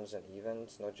thing becomes an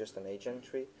event, not just an age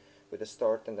entry, with a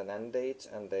start and an end date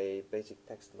and a basic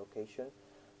text location.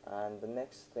 And the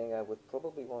next thing I would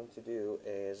probably want to do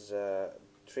is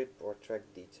trip or track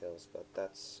details, but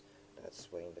that's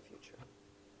way in the future.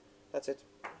 That's it.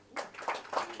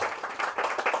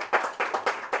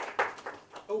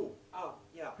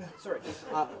 Yeah, sorry.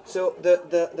 So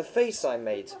the face I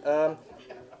made,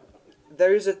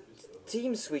 there is a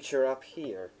theme switcher up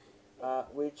here,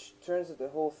 which turns the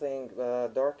whole thing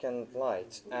dark and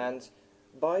light, and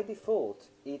by default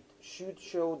it should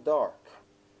show dark,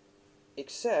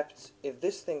 except if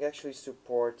this thing actually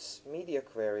supports media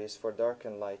queries for dark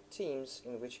and light themes,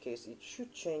 in which case it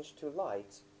should change to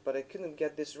light, but I couldn't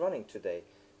get this running today,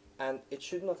 and it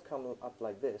should not come up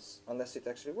like this unless it's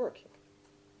actually working.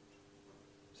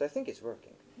 So I think it's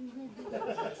working.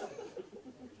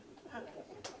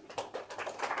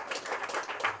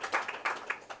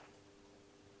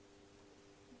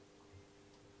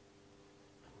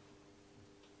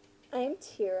 I'm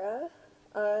Tira.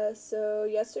 So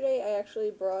yesterday I actually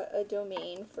brought a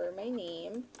domain for my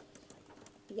name.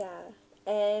 Yeah.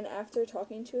 And after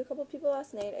talking to a couple people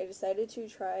last night, I decided to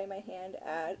try my hand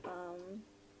at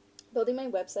building my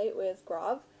website with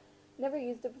Grav. Never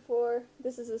used it before.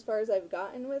 This is as far as I've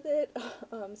gotten with it,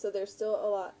 so there's still a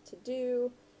lot to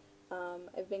do.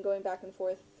 I've been going back and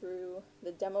forth through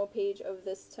the demo page of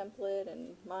this template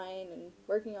and mine and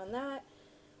working on that.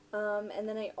 And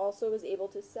then I also was able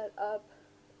to set up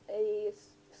a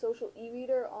social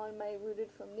e-reader on my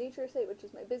Rooted from Nature site, which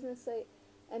is my business site,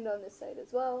 and on this site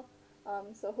as well.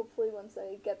 So hopefully once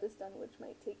I get this done, which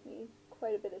might take me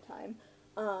quite a bit of time,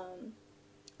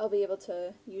 I'll be able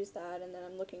to use that. And then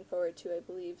I'm looking forward to, I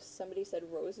believe somebody said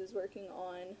Rose is working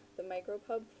on the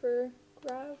micropub for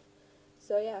Grav.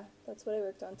 So yeah, that's what I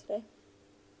worked on today.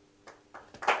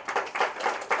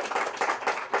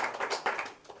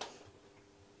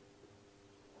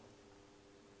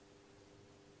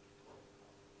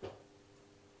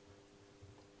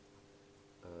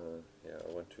 Yeah,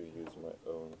 I want to use my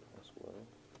own password.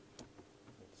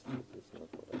 This is not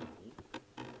what I need.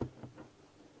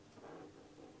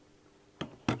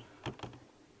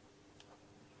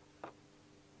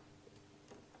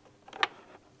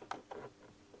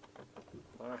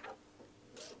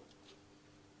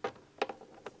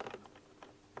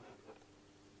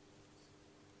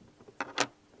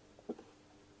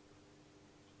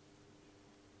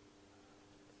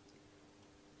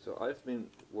 So I've been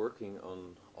working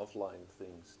on offline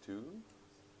things too,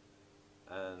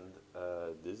 and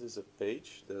this is a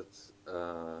page that's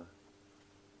gonna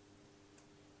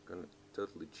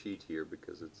totally cheat here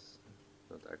because it's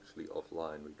not actually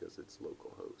offline because it's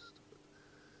localhost.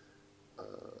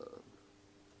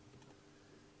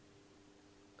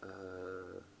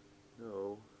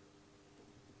 No,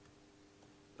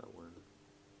 that one.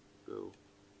 Go.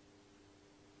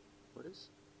 What is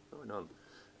going on?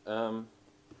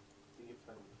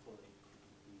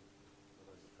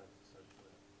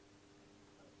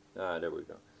 There we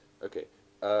go. Okay.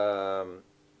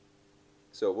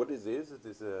 So what this is, it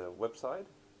is a website,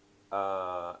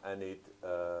 and it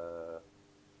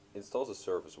installs a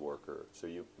service worker. So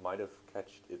you might have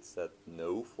catched it said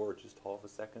no for just half a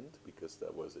second because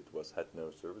it had no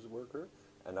service worker,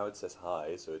 and now it says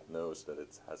hi, so it knows that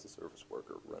it has a service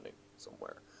worker running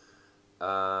somewhere.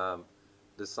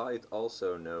 The site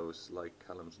also knows, like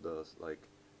Callum's does, like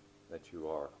that you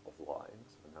are offline.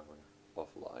 So now we're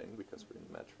offline because we're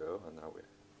in Metro, and now we're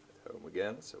at home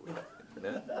again, so we have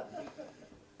internet.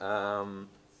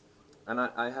 And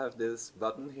I have this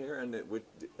button here, and it would,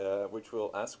 which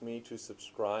will ask me to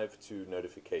subscribe to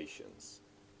notifications.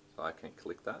 So I can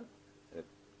click that, and it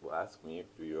will ask me,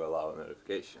 do you allow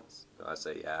notifications? So I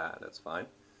say, yeah, that's fine.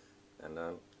 And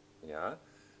then, yeah.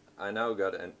 I now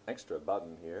got an extra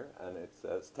button here, and it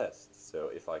says test. So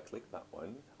if I click that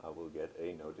one, I will get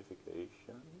a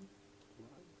notification.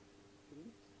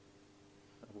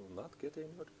 I will not get a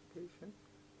notification.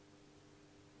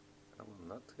 I will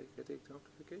not get a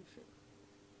notification.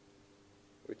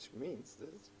 Which means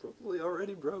that it's probably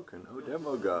already broken. Oh,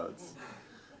 demo gods.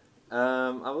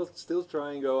 I will still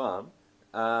try and go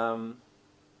on.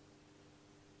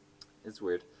 It's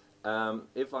weird.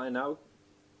 If I now...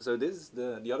 So this is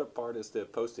the other part is the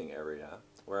posting area,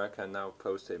 where I can now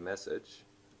post a message.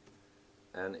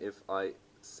 And if I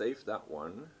save that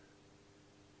one...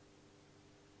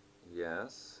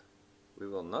 Yes, we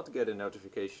will not get a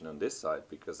notification on this side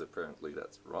because apparently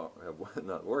that's wrong,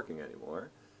 not working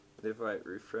anymore. But if I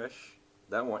refresh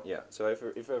that one, yeah. So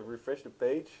if I refresh the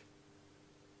page,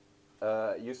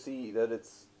 you see that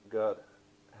it's got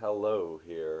hello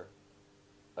here.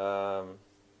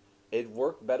 It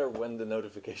worked better when the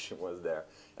notification was there.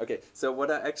 Okay, so what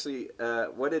I actually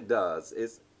what it does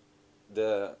is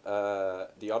the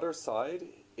other side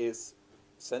is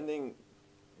sending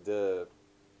the.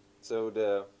 So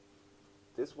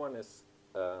this one is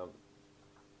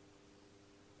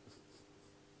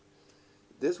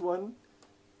this one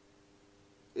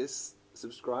is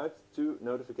subscribed to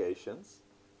notifications,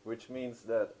 which means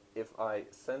that if I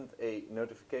send a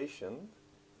notification,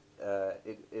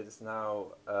 it is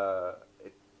now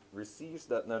it receives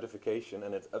that notification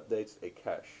and it updates a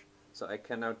cache. So I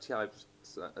can now type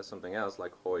something else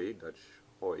like hoi, Dutch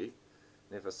hoi,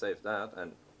 and if I save that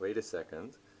and wait a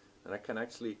second, and I can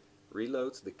actually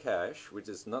reload the cache, which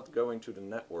is not going to the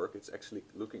network, it's actually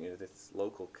looking at its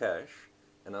local cache,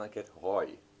 and I get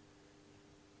hoi.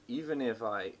 Even if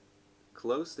I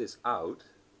close this out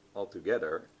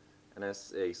altogether, and I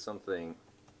say something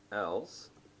else,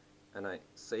 and I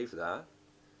save that,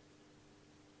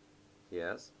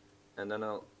 yes, and then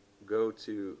I'll go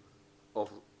to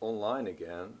online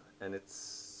again, and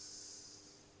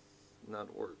it's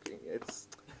not working.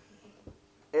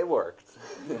 It worked.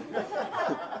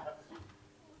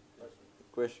 Question.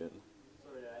 Question.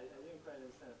 Sorry, I didn't quite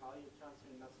understand. How are you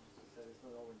transferring messages to that it's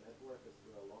not over network, it's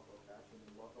through a local caching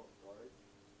and local storage,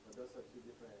 but those are two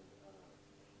different.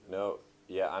 No,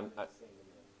 yeah, Same domain.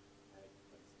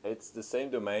 it's the same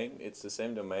domain. It's the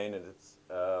same domain, and it's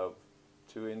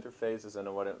two interfaces.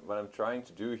 And what I'm trying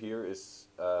to do here is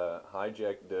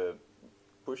hijack the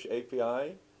push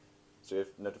API. So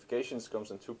if notifications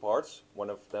comes in two parts, one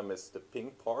of them is the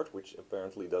ping part, which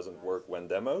apparently doesn't work when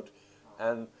demoed,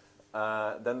 and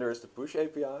then there is the push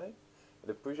API.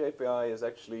 The push API is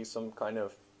actually some kind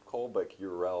of callback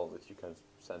URL that you can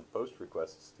send post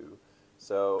requests to.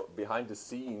 So behind the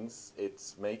scenes,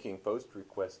 it's making post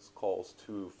requests calls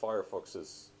to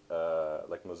Firefox's,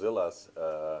 like Mozilla's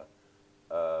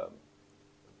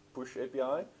push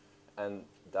API, and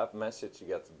that message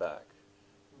gets back.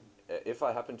 If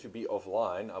I happen to be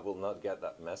offline, I will not get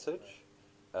that message,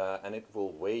 and it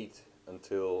will wait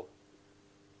until.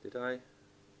 Did I?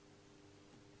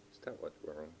 Is that what's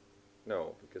wrong?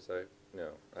 No, because I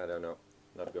don't know.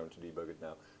 Not going to debug it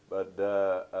now, but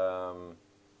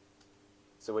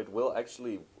so it will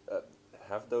actually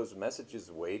have those messages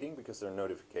waiting because they're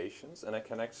notifications, and I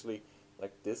can actually,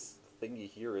 like, this thingy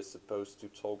here is supposed to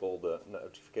toggle the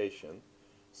notification.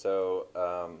 So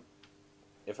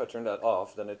if I turn that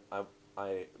off, then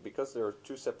I because there are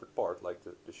two separate parts, like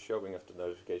the showing of the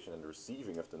notification and the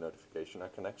receiving of the notification, I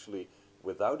can actually,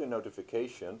 without a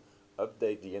notification,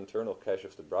 update the internal cache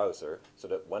of the browser so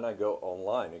that when I go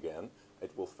online again,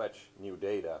 it will fetch new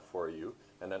data for you.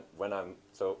 And then when I'm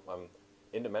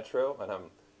in the metro and I'm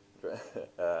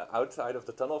outside of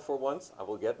the tunnel for once, I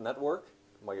will get network.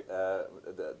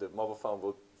 The mobile phone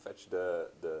will fetch the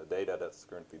data that's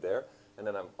currently there, and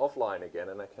then I'm offline again,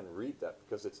 and I can read that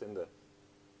because it's in the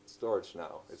storage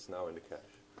now. It's now in the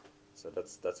cache. So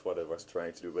that's what I was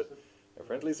trying to do, but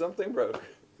apparently something broke.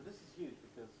 So this is huge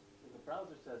because if the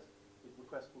browser says it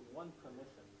requests for one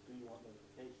permission, do you want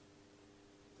notification?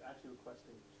 It's actually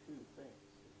requesting two things,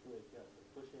 two APIs, the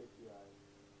push API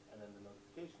and then the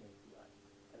notification API.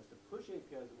 And it's the push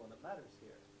API is the one that matters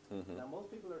here. Now most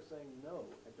people are saying, no,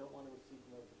 I don't want to receive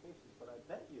notifications, but I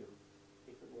bet you,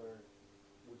 if it were,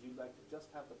 would you like to just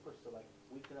have the push, so like,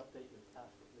 we can update your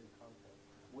cache with new content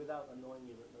without annoying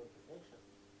you with notifications?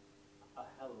 A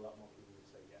hell of a lot more people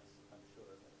would say yes, I'm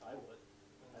sure. I would.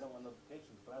 I don't want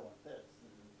notifications, but I want this.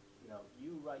 You know,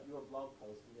 you write your blog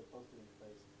post and your posting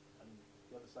interface, and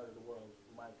the other side of the world,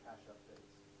 my cache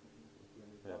updates with your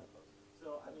new blog post.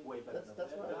 So I mean, way better.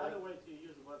 That's what another way to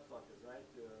use WebSockets, right?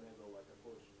 To enable like a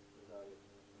push without it.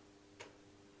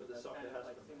 But the That's socket kind of has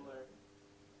like to similar,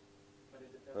 but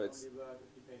it depends Well, on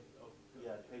the page open.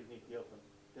 Yeah, the page needs to be open.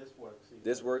 This works.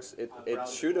 This works. It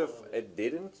should have. It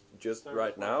didn't just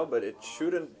right now, but it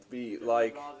shouldn't be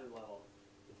like.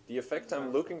 The effect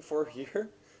I'm looking for here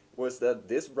was that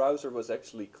this browser was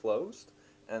actually closed,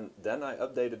 and then I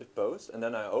updated the post, and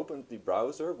then I opened the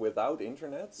browser without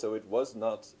internet, so it was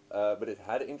not, but it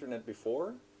had internet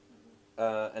before,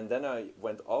 and then I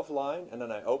went offline, and then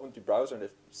I opened the browser, and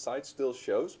the site still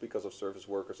shows because of service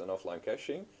workers and offline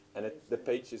caching, and the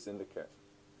page is in the cache.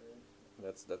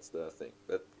 That's the thing.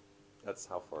 That's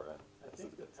how far I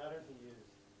think the pattern to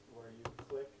use, where you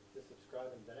click to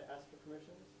subscribe and then it asks for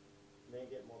permissions, may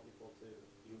get more people to.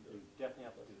 You definitely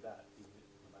have to do that.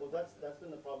 Well, that's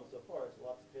been the problem so far. Is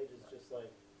lots of pages just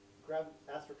like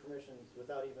ask for permissions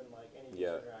without even like any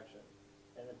user interaction,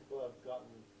 and then people have gotten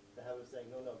the habit of saying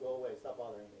no, go away, stop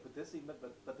bothering me. But this even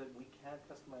but then we can't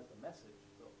customize the message.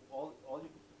 So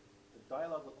the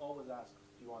dialogue will always ask,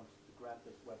 do you want to grant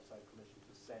this website permission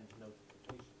to send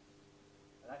notifications?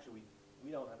 And actually,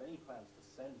 we don't have any plans to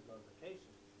send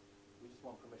notifications. We just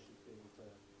want permission to be able to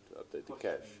update the push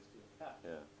cache. things to your cache.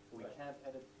 Yeah. We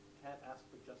can't ask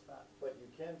for just that. But you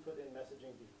can put in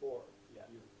messaging before Yeah.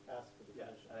 you ask for the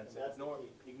permission. And And that's the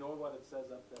key. ignore what it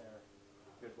says up there.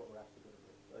 Here's what we're actually going to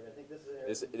do. Like, I think this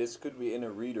is This could be in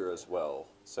a reader as well.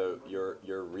 So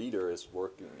your reader is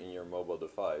working in your mobile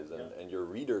device, and your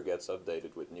reader gets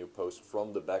updated with new posts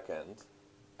from the back end,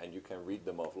 and you can read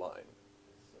them offline.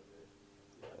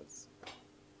 That's,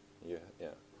 yeah.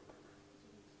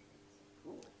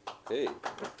 Okay.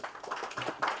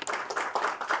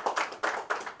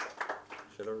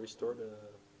 Shall I restore the?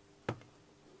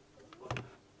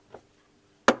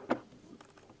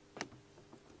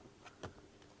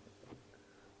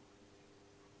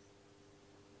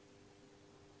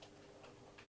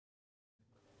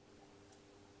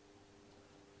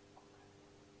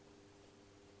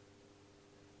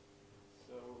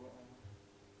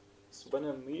 So when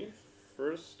I leave,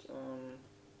 first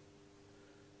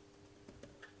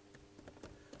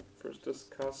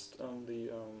discussed the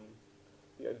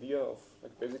idea of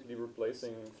like basically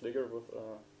replacing Flickr with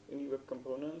IndieWeb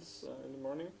components in the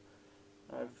morning,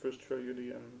 I'll first show you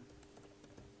the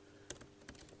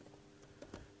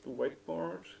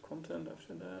whiteboard content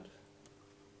after that.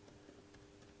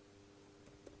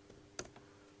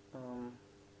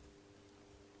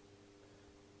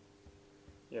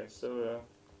 Yeah, so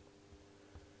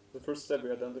the first step,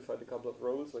 we identified a couple of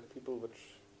roles, like people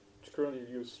which currently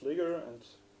use Flickr, and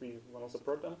we want to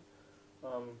support them.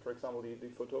 For example, the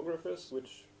photographers,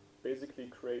 which basically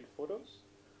create photos.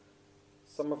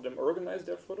 Some of them organize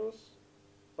their photos,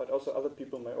 but also other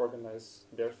people may organize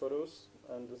their photos,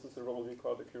 and this is a role we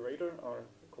call the curator or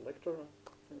collector,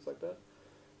 things like that.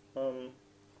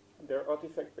 Their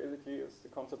artifact basically is the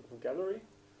concept of a gallery,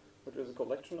 which is a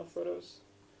collection of photos.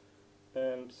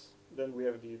 And then we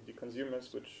have the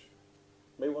consumers, which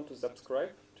may want to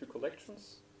subscribe to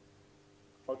collections,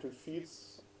 or to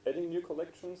feeds adding new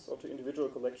collections, or to individual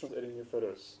collections adding new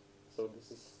photos. So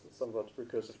this is a somewhat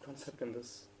recursive concept in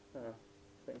this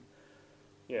thing.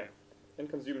 Yeah, and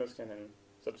consumers can then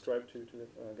subscribe to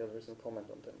galleries and comment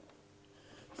on them.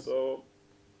 So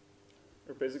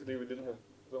basically we didn't have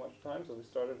so much time, so we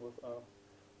started with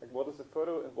like what is a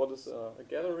photo and what is a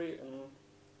gallery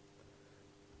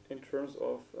in terms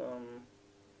of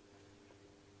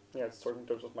let's start in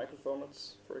terms of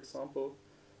microformats, for example,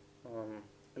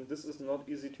 and this is not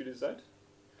easy to decide.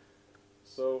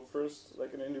 So first,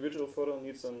 like an individual photo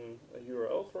needs a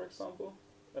URL, for example,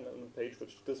 and then a page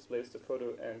which displays the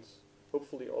photo and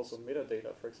hopefully also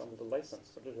metadata, for example, the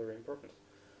license, which is very important.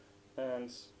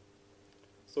 And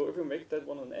so if we make that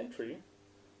one an entry,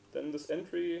 then this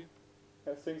entry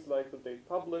has things like the date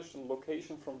published and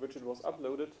location from which it was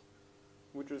uploaded,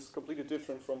 which is completely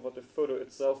different from what the photo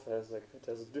itself has. Like it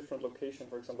has a different location,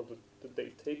 for example, the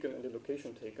date taken and the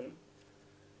location taken.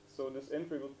 So this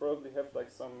entry will probably have like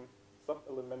some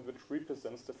sub-element which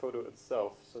represents the photo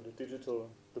itself, so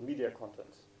the media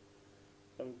content.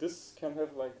 And this can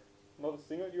have like not a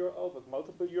single URL, but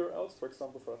multiple URLs, for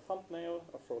example, for a thumbnail,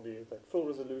 or for the like full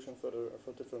resolution photo, or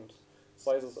for different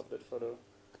sizes of that photo.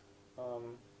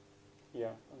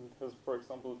 And has, for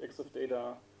example, EXIF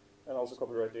data and also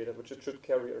copyright data, which it should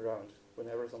carry around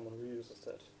whenever someone reuses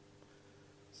that.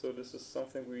 So this is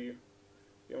something we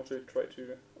actually try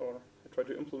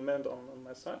to implement on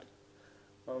my site.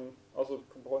 Also,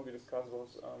 a point we discussed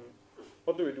was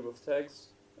what do we do with tags,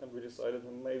 and we decided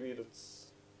that maybe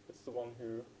it's the one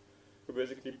who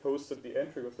basically posted the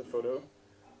entry with the photo,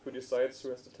 who decides who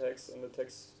has the tags, and the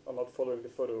tags are not following the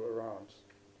photo around.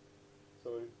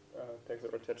 So tags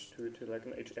are attached to like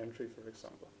an H entry, for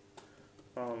example.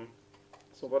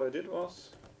 So what I did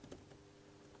was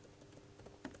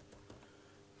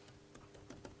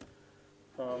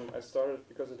I started,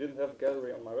 because I didn't have a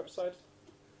gallery on my website.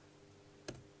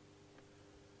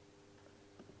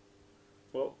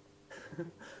 Well,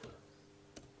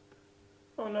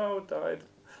 oh no, it died.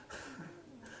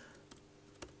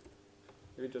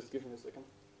 Maybe just give me a second.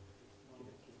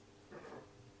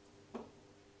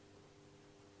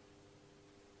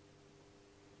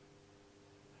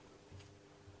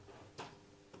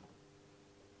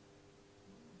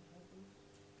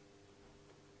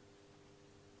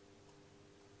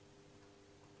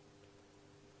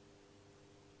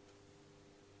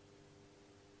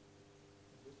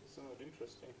 This is somewhat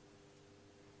interesting.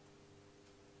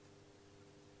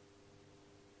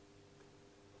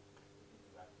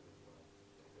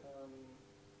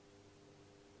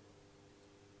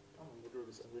 Moodle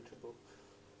is unreachable.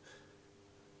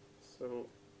 So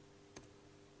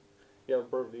yeah,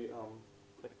 probably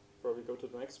probably go to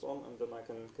the next one, and then I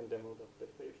can demo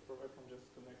that page, or I can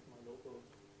just connect my local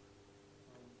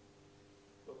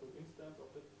instance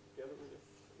of the gallery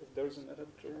if there's an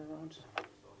adapter around.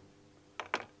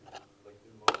 Like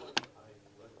the moment I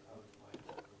let out my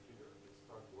computer, it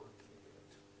started working again.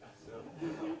 So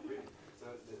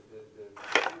the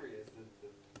theory is that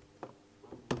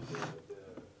when the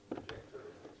projector is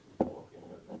actually blocking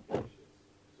notifications,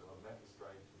 so a Mac is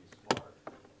trying to be smart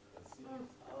and see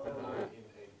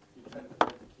that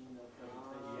I'm in a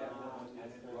and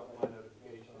it blocked my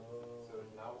notification. So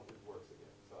now it works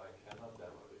again. So I cannot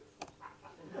demo this.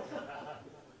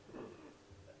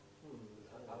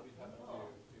 I'll be happy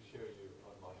to show you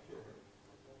on my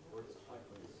works on my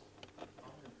computer.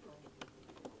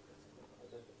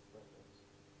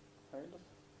 Kind of.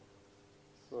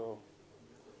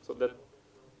 So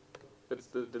that's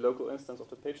the local instance of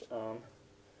the page.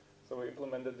 So we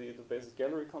implemented the basic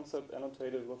gallery concept,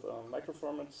 annotated with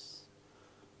microformats.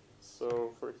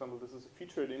 So, for example, this is a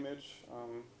featured image.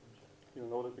 You'll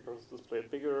know that because it's displayed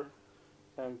bigger,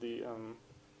 and the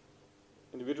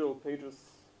individual pages,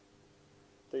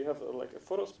 they have like a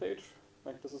photos page.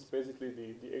 Like this is basically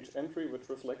the H entry, which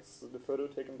reflects the photo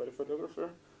taken by the photographer.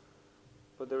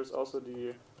 but there is also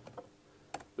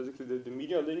basically the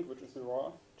media link, which is the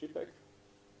raw JPEG.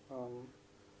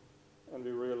 And we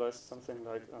realized something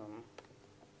like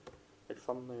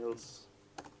thumbnails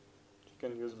you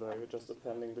can use by just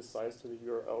appending the size to the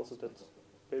URL, so that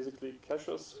basically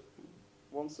caches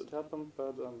once it happened,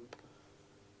 but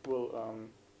will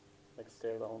like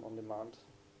scale down on demand.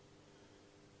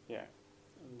 Yeah,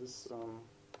 and this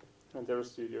and there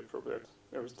is the appropriate.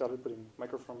 We started putting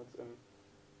microformats in,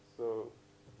 so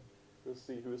we'll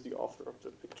see who is the author of the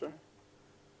picture.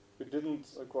 We didn't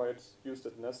quite use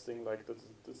that nesting, like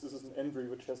this is an entry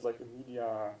which has like a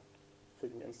media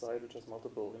thing inside, which has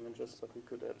multiple images, but we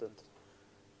could add that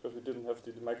because we didn't have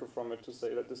the microformat to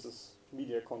say that this is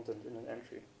media content in an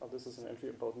entry, or this is an entry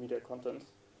about media content,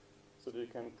 so that you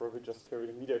can probably just carry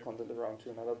the media content around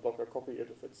to another block or copy it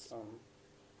if it's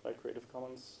like Creative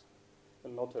Commons,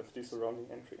 and not have the surrounding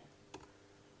entry.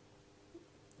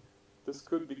 This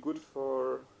could be good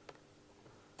for,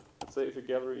 let's say, if a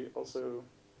gallery also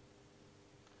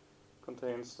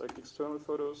contains like external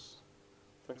photos.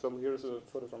 For example, here is a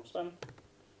photo from Sven,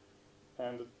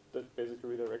 and that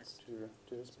basically redirects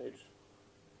to his page.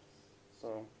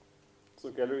 So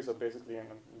galleries are basically an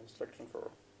abstraction for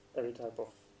every type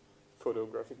of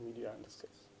photographic media in this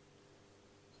case.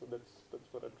 So that's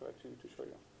what I tried to show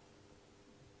you.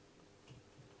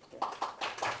 Yeah.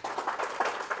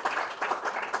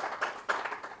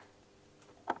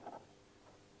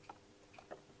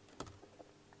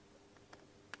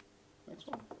 Next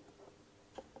one.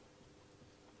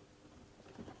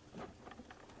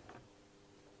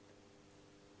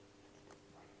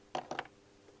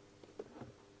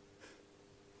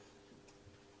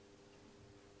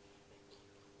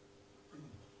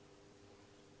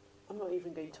 I'm not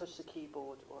even going to touch the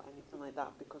keyboard or anything like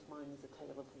that because mine is a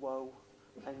tale of woe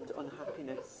and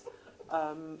unhappiness.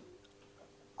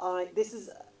 This is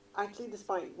actually,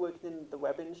 despite working in the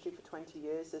web industry for 20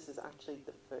 years, this is actually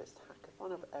the first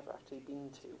hackathon I've ever actually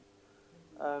been to.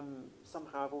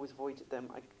 Somehow I've always avoided them.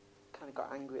 I kind of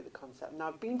got angry at the concept. Now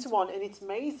I've been to one and it's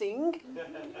amazing.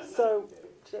 So,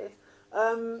 cheers.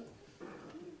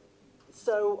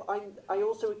 So I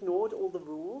also ignored all the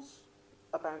rules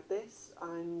about this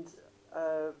and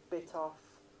bit off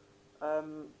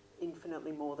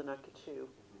infinitely more than I could chew.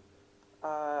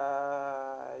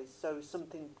 So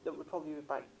something that would probably be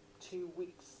about 2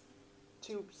 weeks,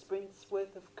 2 sprints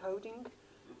worth of coding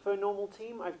for a normal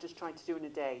team, I've just tried to do in a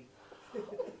day.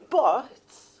 But,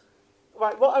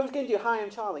 right, what I was going to do, hi,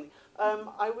 I'm Charlie.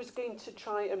 I was going to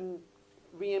try and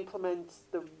re-implement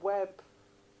the web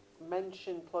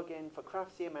mention plugin for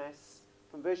Craft CMS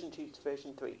from version 2 to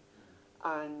version 3.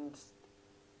 And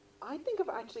I think I've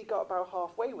actually got about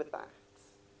halfway with that,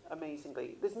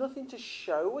 amazingly. There's nothing to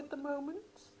show at the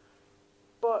moment,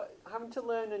 but having to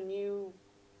learn a new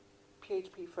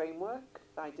PHP framework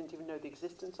that I didn't even know the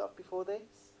existence of before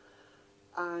this,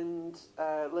 and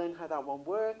learn how that one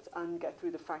worked, and get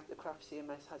through the fact that Craft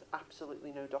CMS has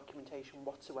absolutely no documentation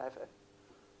whatsoever.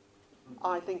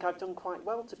 I think I've done quite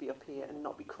well to be up here and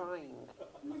not be crying.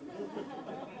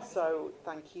 So,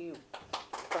 thank you.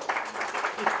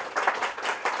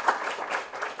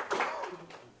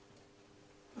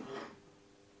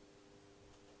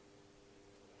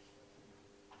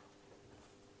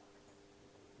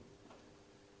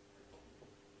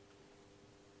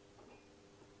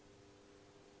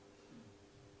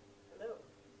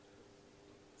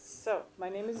 So, my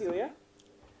name is Yulia.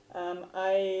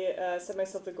 I set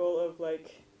myself the goal of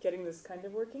getting this kind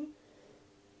of working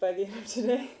by the end of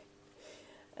today,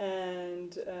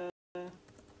 and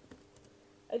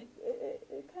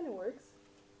it kind of works.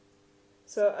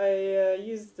 So I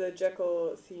used the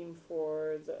Jekyll theme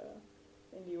for the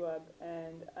IndieWeb,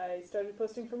 and I started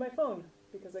posting from my phone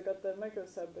because I got the micro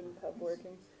sub and pub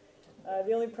working.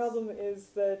 The only problem is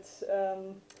that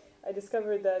I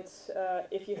discovered that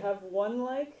if you have one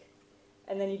like,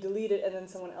 and then you delete it, and then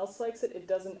someone else likes it, it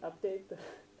doesn't update the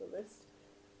list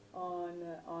on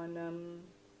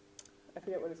I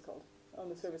forget what it's called, on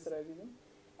the service that I was using.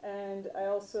 And I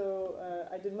also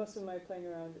I did most of my playing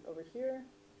around over here,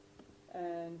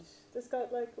 and this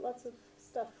got lots of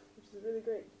stuff, which is really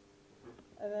great.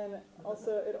 And then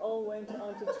also it all went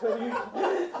onto Twitter.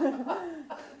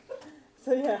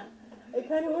 So yeah, it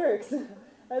kind of works.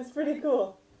 That's pretty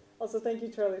cool. Also, thank you,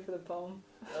 Charlie, for the poem.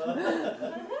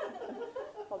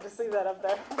 I'll just leave that up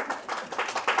there.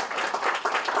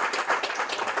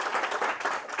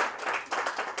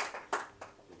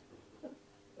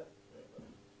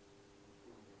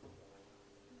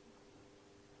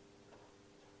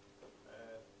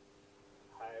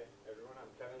 Hi, everyone.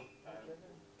 I'm Kevin.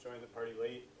 Joined the party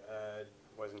late.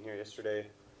 Wasn't here yesterday,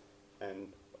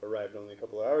 and arrived only a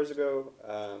couple of hours ago.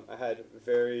 I had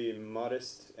very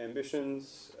modest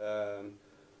ambitions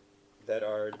that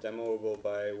are demoable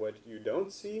by what you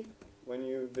don't see when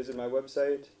you visit my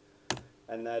website,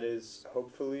 and that is,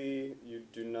 hopefully you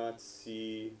do not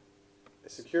see a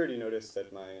security notice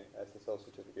that my SSL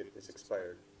certificate is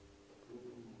expired.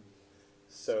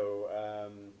 So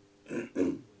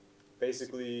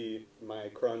basically my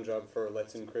cron job for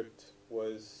Let's Encrypt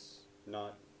was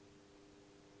not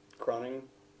cronning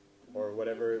or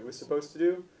whatever it was supposed to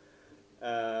do.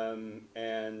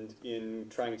 And in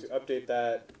trying to update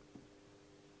that,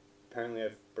 apparently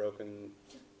I've broken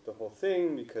the whole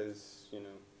thing because, you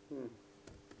know,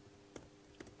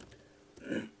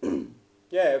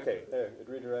 yeah, okay, there, it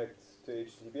redirects to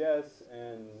HTTPS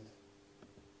and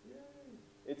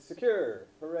it's secure,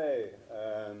 hooray.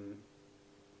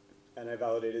 And I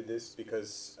validated this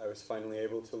because I was finally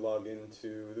able to log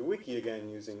into the wiki again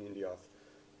using IndieAuth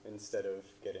instead of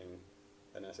getting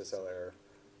an SSL error.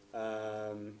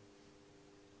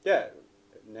 Yeah,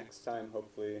 next time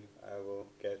hopefully I will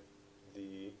get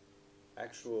the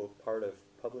actual part of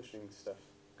publishing stuff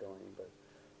going, but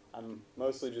I'm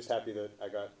mostly just happy that I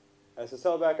got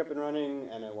SSL back up and running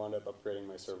and I wound up upgrading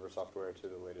my server software to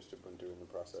the latest Ubuntu in the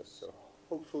process. So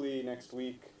hopefully next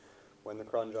week, when the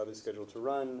cron job is scheduled to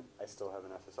run, I still have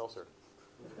an SSL cert.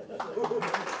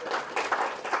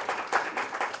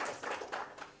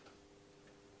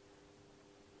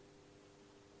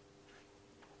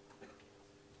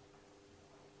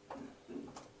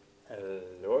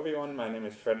 Hello everyone, my name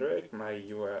is Frederick. My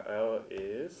URL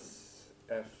is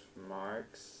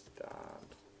fmarks.com.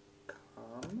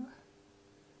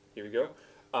 Here we go.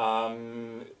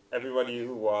 Everybody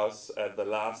who was at the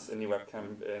last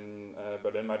IndieWebCamp in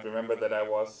Berlin might remember that I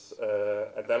was,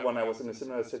 at that one I was in a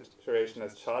similar situation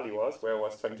as Charlie was, where I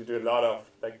was trying to do a lot of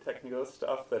like technical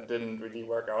stuff that didn't really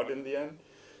work out in the end.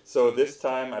 So this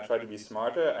time I tried to be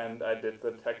smarter and I did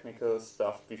the technical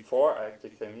stuff before I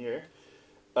actually came here.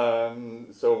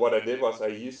 So what I did was I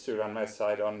used to run my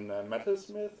site on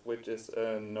Metalsmith, which is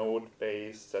a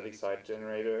node-based static site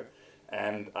generator.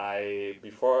 And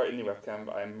before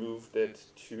IndieWebCamp, I moved it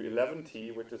to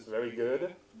 11T, which is very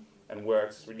good and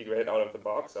works really great out of the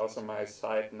box. Also, my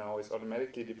site now is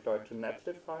automatically deployed to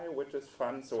Netlify, which is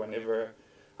fun. So whenever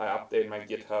I update my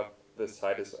GitHub, the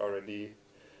site is already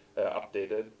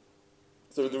updated.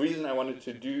 So the reason I wanted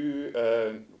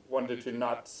to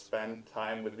not spend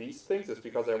time with these things is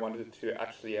because I wanted to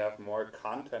actually have more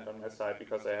content on my site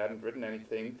because I hadn't written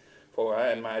anything for a while.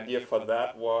 And my idea for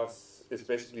that is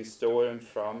basically stolen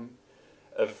from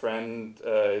a friend.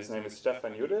 His name is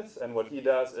Stefan Judis, and what he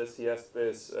does is he has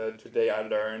this Today I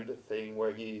Learned thing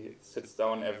where he sits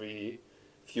down every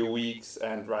few weeks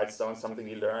and writes down something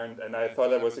he learned. And I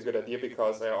thought that was a good idea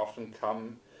because I often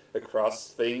come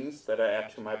across things that I add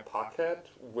to my Pocket,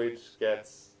 which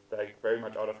gets like very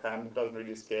much out of hand, doesn't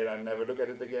really scale, I never look at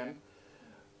it again.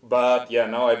 But yeah,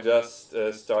 now I just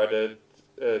started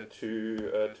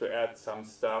to add some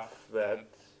stuff that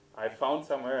I found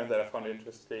somewhere and that I found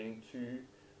interesting to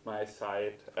my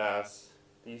site as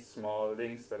these small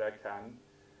links that I can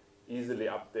easily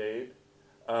update.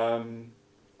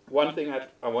 One thing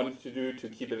I wanted to do to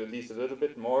keep it at least a little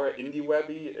bit more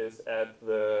indie-webby is add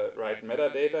the right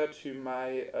metadata to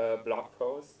my blog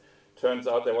post. Turns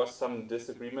out there was some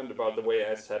disagreement about the way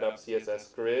I set up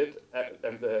CSS grid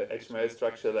and the XML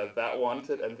structure that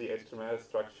wanted and the XML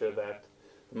structure that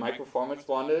the microformats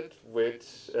wanted,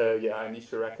 which yeah, I need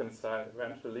to reconcile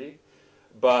eventually.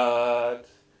 But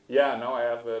yeah, now I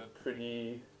have a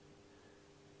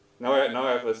now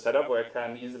I have a setup where I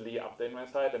can easily update my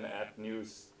site and add new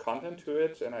content to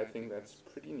it, and I think that's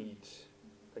pretty neat.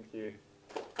 Thank you.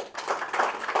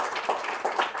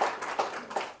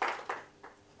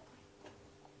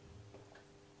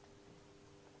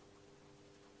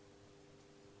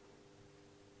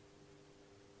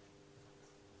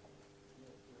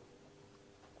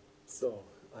 So,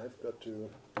 I've got to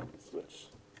switch.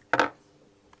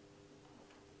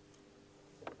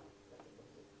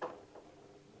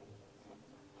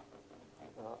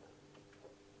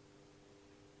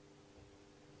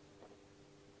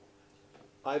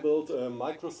 I built a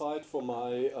microsite for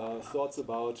my thoughts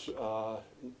about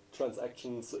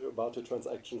transactions, about the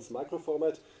transactions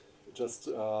microformat, just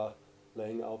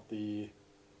laying out the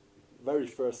very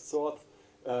first sort.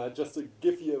 Just to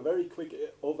give you a very quick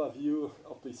overview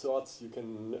of the sorts, you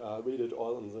can read it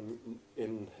all on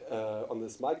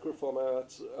this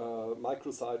microformat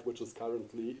microsite, which is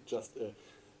currently just a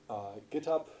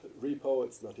GitHub repo.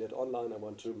 It's not yet online. I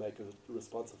want to make it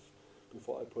responsive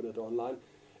before I put it online.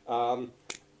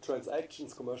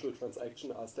 Transactions, commercial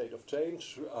transactions are state of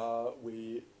change.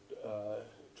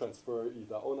 transfer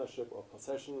either ownership or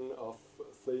possession of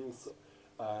things,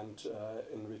 and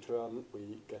in return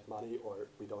we get money or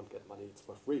we don't get money, it's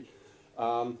for free.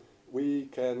 We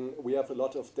have a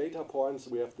lot of data points,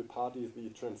 we have the party, the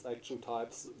transaction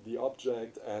types, the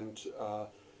object, and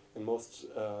in most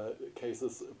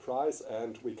cases a price,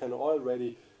 and we can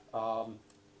already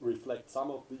reflect some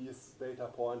of these data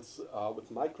points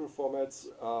with microformats.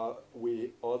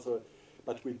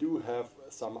 But we do have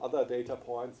some other data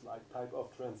points like type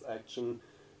of transaction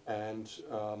and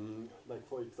like,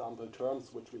 for example,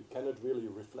 terms, which we cannot really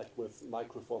reflect with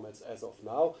microformats as of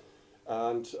now.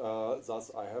 And thus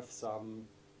I have some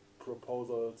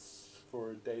proposals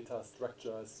for data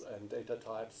structures and data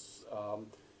types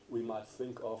we might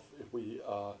think of if we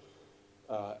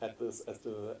add this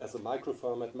as a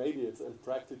microformat. Maybe it's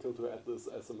impractical to add this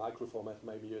as a microformat.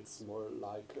 Maybe it's more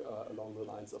like along the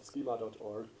lines of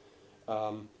schema.org.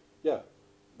 Yeah,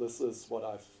 this is what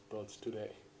I've built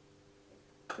today.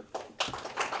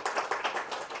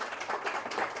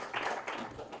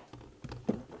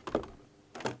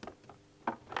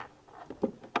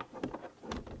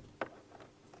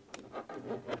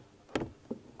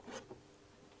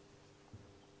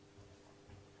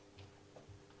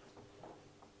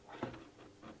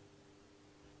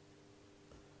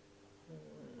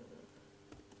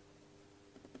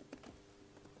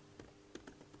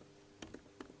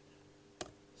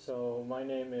 So my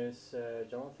name is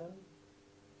Jonathan,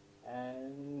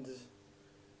 and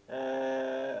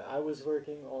I was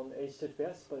working on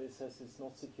HTTPS, but it says it's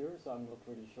not secure, so I'm not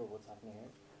really sure what's happening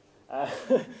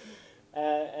here.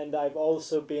 And I've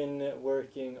also been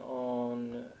working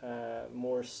on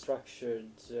more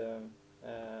structured,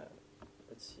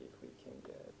 let's see if we can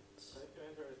get...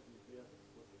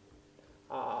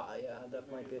 yeah,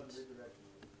 that might be it.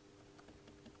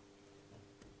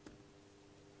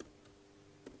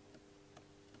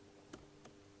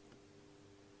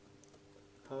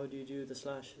 How do you do the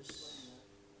slashes?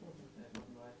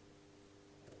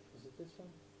 Is it this one?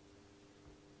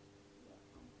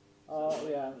 Oh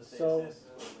yeah, so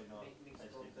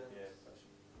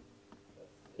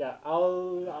yeah,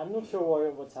 I'm not sure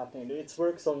what's happening. It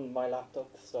works on my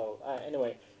laptop. So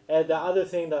anyway, the other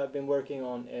thing that I've been working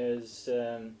on is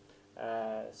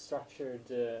structured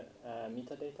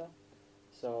metadata.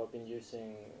 So I've been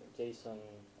using JSON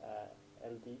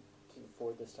LD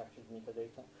for the structured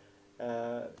metadata.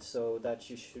 So that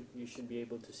you should be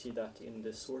able to see that in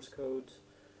the source code.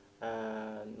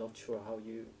 Not sure how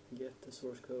you get the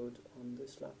source code on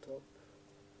this laptop.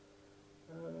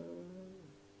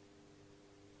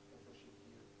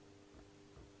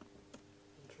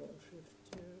 Control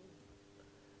Shift U.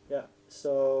 Yeah,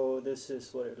 so this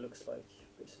is what it looks like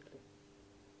basically,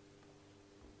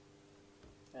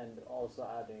 and also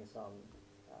adding some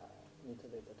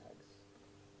metadata tags.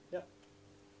 Yeah.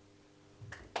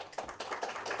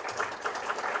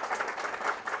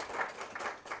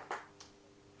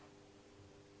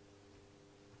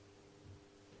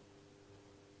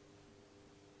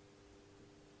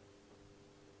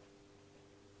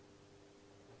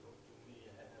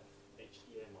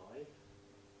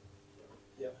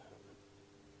 Yep.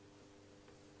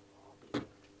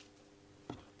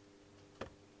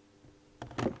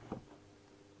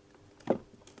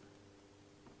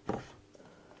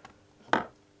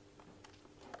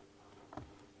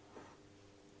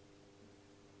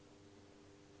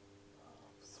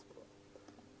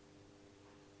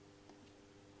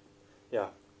 Yeah,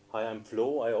 hi, I'm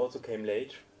Flo. I also came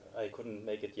late. I couldn't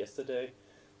make it yesterday.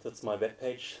 That's my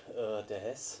webpage, der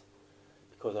Hess,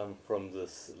 because I'm from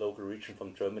this local region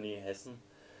from Germany, Hessen.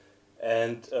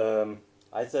 And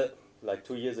I said, like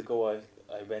 2 years ago, I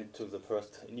went to the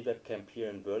first IndieWebCamp here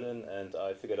in Berlin, and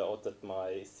I figured out that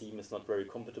my theme is not very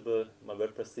compatible, my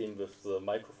WordPress theme, with the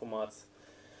microformats.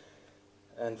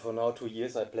 And for now 2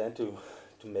 years I plan to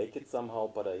make it somehow,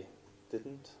 but I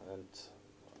didn't, and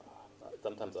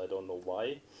sometimes I don't know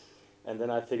why. And then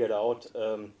I figured out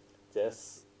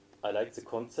I like the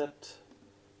concept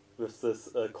with this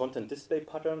content display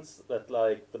patterns, that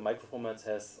like the microformats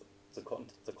has the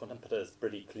content pattern is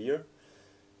pretty clear,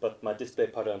 but my display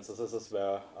patterns, this is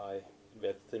where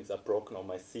things are broken on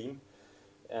my theme.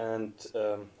 And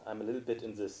I'm a little bit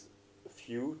in this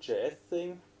Vue.js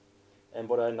thing, and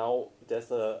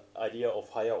there's a idea of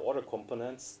higher order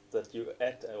components that you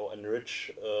add or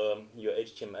enrich your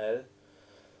HTML,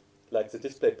 like the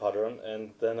display pattern.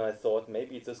 And then I thought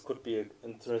maybe this could be an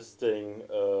interesting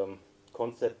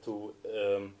concept to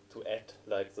add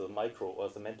like the micro or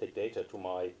semantic data to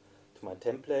my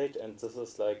template. And this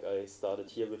is like, I started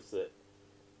here with the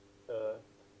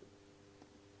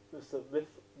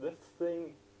width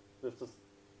thing, with the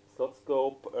slot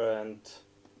scope, and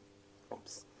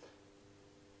oops,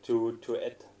 to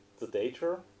add the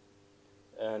data,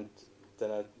 and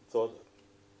then I thought,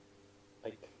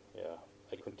 I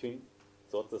continued,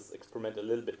 thought this experiment a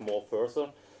little bit more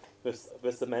further with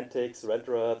semantics,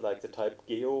 rendered like the type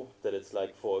geo, that it's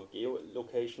like for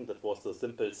geolocation. That was the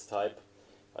simplest type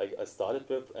I started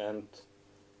with, and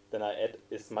then I add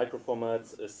is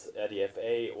microformats, is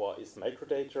RDFA, or is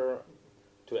microdata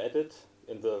to edit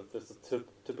in the with the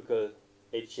typical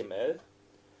HTML,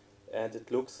 and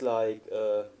it looks like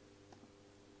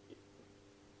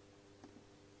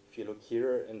if you look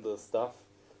here in the stuff,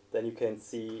 then you can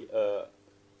see the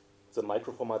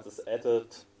microformat is added,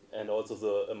 and also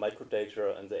the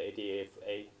microdata and the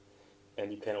ADFA,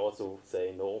 and you can also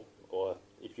say no, or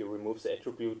if you remove the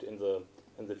attribute in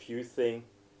the view thing,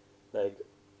 like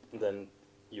then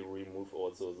you remove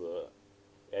also the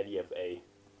ADFA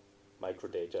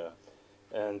microdata.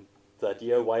 And the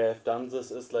idea why I've done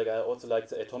this is like I also like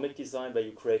the atomic design where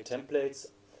you create templates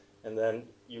and then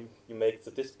you make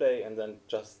the display and then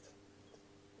just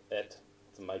add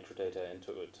the microdata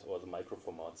into it, or the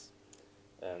microformats.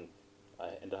 And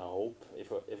I hope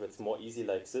if it's more easy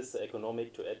like this,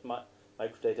 economic, to add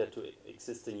microdata to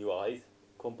existing UI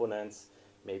components,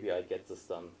 maybe I get this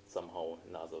done somehow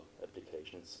in other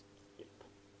applications. Yep,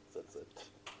 that's it.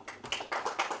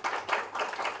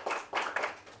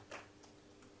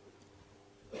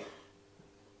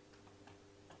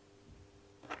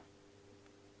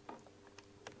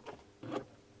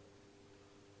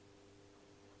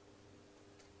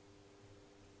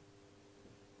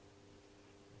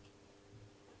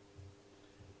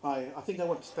 Hi, I think I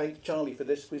want to thank Charlie for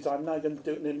this because I'm now going to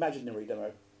do an imaginary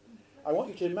demo. I want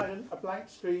you to imagine a blank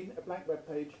screen, a blank web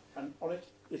page, and on it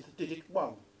is the digit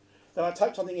 1. Then I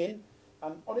type something in,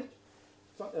 and on it,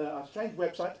 I change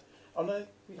website, and then it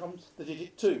becomes the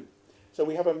digit 2. So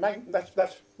we have a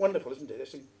that's wonderful, isn't it?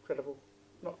 It's incredible.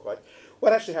 Not quite.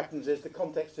 What actually happens is the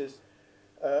context is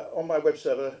on my web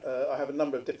server. I have a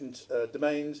number of different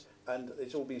domains, and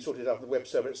it's all been sorted out on the web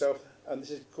server itself. And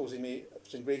this is causing me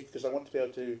some grief because I want to be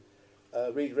able to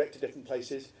redirect to different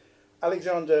places.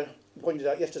 Alexander pointed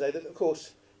out yesterday that, of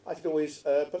course, I could always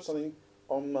put something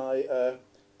on my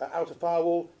outer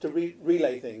firewall to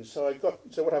relay things. So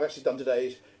what I've actually done today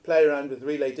is play around with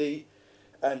Relay D,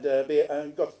 and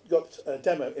got a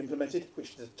demo implemented,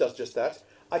 which does just that.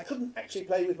 I couldn't actually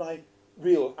play with my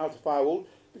real outer firewall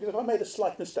because if I made a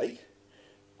slight mistake,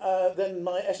 then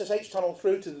my SSH tunnel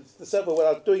through to the server where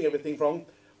I was doing everything from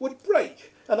would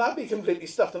break, and I'd be completely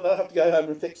stuffed, and I'd have to go home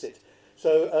and fix it.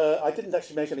 So I didn't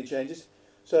actually make any changes.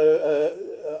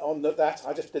 So on that,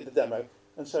 I just did the demo.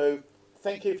 And so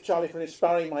thank you, Charlie, for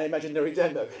inspiring my imaginary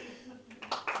demo.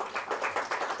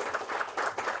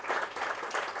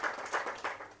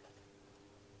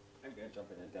 I'm going to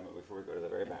jump in a demo before we go to the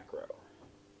very back row.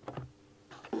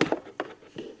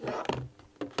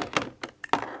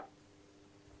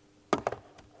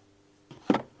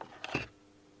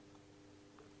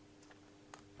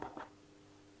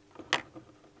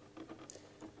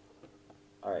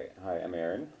 Alright, hi, I'm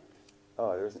Aaron.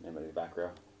 Oh, there isn't anybody in the back row.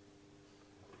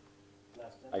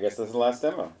 I guess this is the last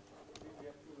demo.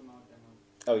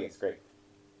 Oh, yes, great.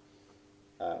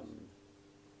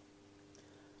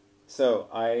 So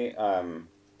I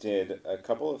did a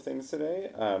couple of things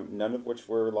today, none of which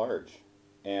were large,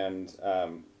 and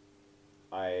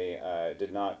I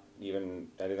did not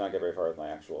get very far with my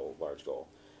actual large goal.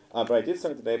 But I did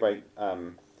start the day by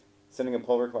sending a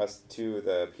pull request to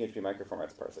the PHP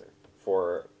microformats parser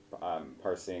for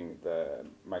parsing the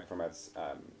microformats,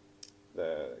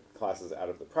 the classes out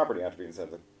of the property attribute instead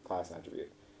of the class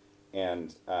attribute.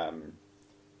 And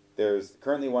there's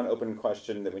currently one open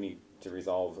question that we need to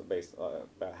resolve based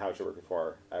about how it should work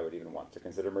before I would even want to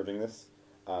consider merging this.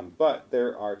 But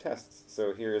there are tests.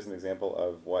 So here is an example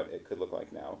of what it could look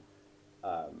like now.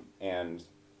 And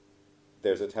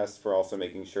there's a test for also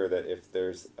making sure that if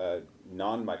there's a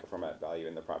non-microformat value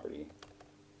in the property,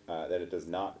 that it does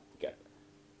not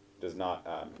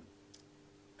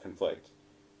conflict.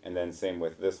 And then same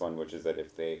with this one, which is that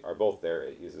if they are both there,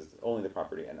 it uses only the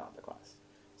property and not the class.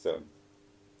 So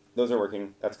those are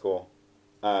working. That's cool.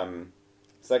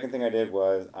 Second thing I did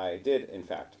was I did, in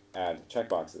fact, add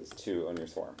checkboxes to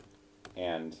Onir's form.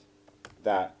 And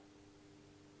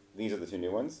these are the two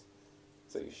new ones.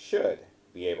 So you should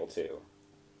be able to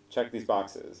check these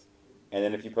boxes. And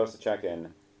then if you post a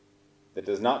check-in that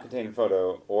does not contain a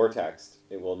photo or text,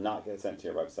 it will not get sent to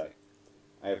your website.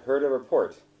 I have heard a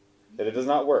report that it does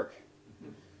not work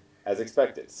as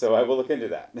expected, so I will look into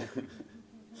that.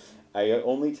 I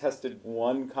only tested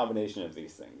one combination of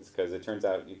these things, because it turns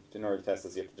out in order to test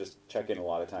this, you have to just check in a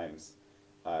lot of times,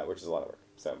 which is a lot of work.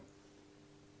 So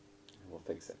we'll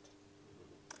fix it.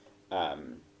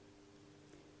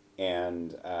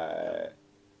 And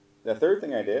the third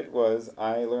thing I did was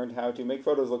I learned how to make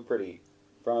photos look pretty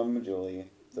from Julie.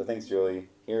 So thanks, Julie.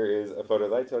 Here is a photo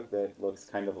that I took that looks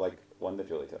kind of like one that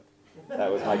Julie took.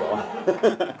 That was my goal.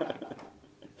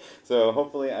 So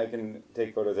hopefully I can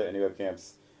take photos at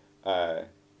IndieWebCamps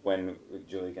when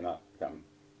Julie cannot come,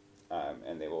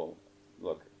 and they will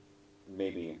look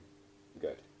maybe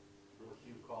good. What do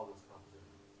you call this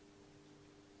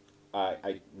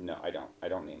composition? No, I don't. I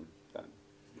don't name them.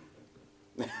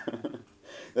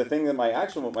 The thing that my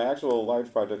actual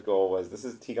large project goal was, this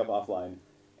is Teacup Offline,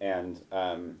 and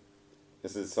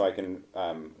this is so I can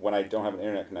when I don't have an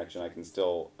internet connection, I can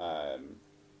still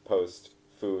post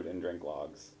food and drink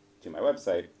logs to my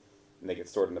website, and they get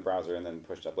stored in the browser and then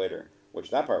pushed up later. Which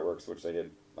that part works, which I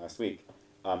did last week.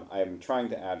 I'm trying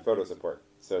to add photo support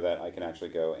so that I can actually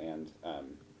go and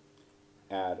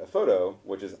add a photo,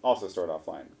 which is also stored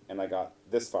offline. And I got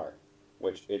this far,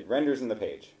 which it renders in the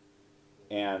page.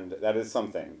 And that is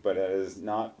something, but it is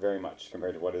not very much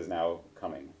compared to what is now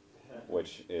coming,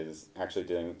 which is actually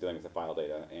dealing with the file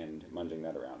data and munging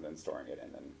that around and storing it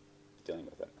and then dealing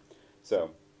with it.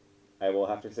 So I will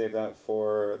have to save that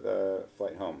for the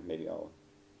flight home. Maybe I'll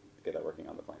get that working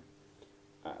on the plane.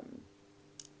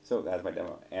 So that's my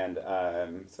demo. And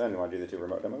Sven, you want to do the 2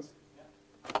 remote demos?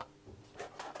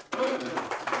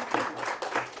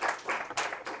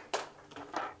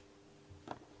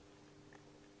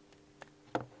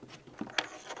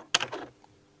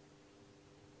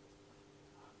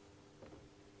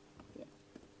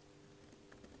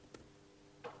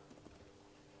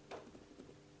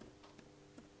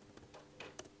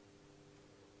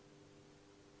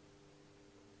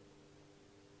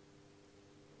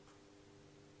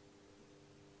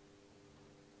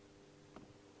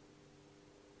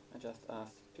 Just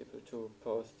ask people to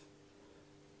post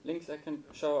links I can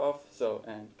show off. So,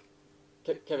 and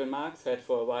Kevin Marks had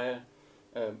for a while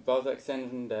a browser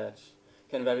extension that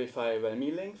can verify well-me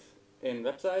links in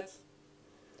websites,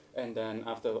 and then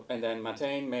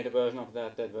Martin made a version of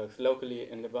that that works locally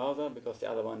in the browser because the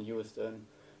other one used a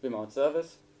remote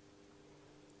service.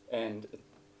 And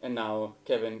now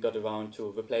Kevin got around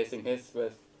to replacing his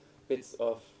with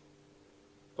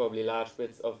probably large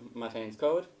bits of Martin's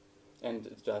code. And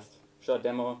it's just short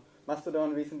demo.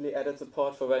 Mastodon recently added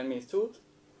support for well-me's too.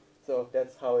 So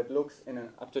that's how it looks in an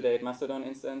up-to-date Mastodon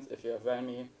instance. If you have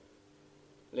well-me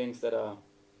links that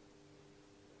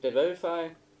verify,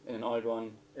 in an old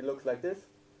one it looks like this.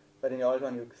 But in the old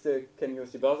one you still can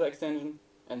use the browser extension,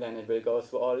 and then it will go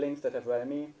through all links that have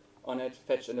well-me on it,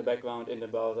 fetch in the background in the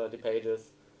browser the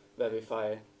pages,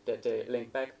 verify that they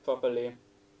link back properly,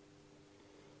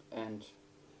 and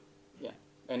yeah.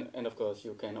 And of course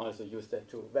you can also use that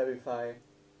to verify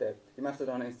that the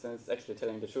Mastodon instance is actually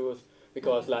telling the truth,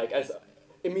 because like as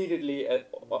immediately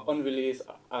on release,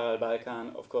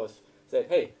 Balkan of course said,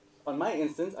 hey, on my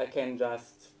instance I can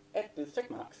just add these check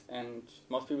marks, and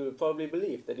most people will probably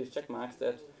believe that these check marks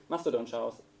that Mastodon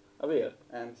shows are real,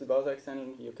 and the browser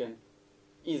extension you can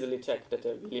easily check that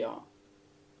they really are.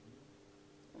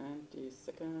 And the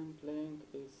second link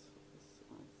is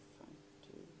I find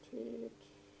the tweet.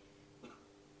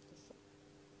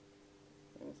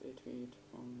 There's a tweet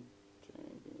from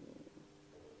JB.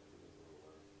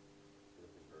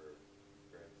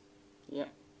 Yeah.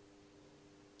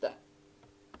 That.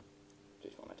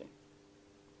 Tweet formatting.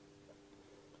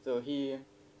 So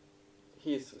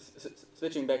he's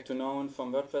switching back to Known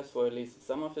from WordPress for at least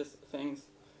some of his things,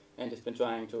 and he's been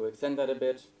trying to extend that a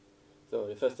bit. So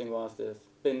the first thing was there's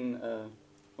been,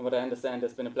 from what I understand,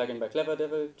 there's been a plugin by Clever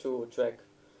Devil to track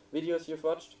videos you've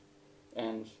watched,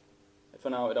 and for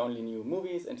now it only knew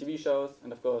movies and TV shows,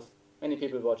 and of course many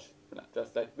people watch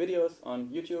just like videos on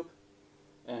YouTube,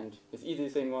 and his easy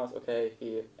thing was, okay,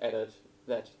 he added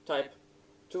that type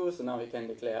too, so now he can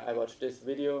declare I watched this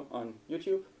video on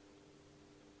YouTube.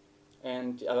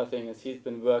 And the other thing is he's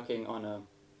been working on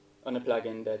a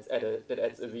plugin that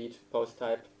adds a read post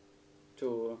type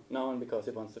to Known because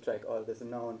he wants to track all this in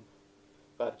Known,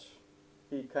 but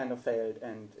he kind of failed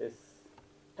and is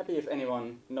happy if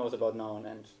anyone knows about Known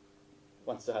and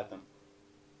wants to help them.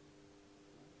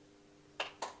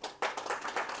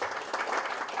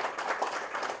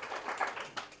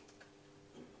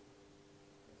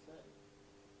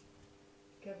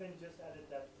 Kevin just added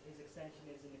that his extension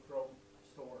is in the Chrome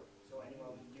store, so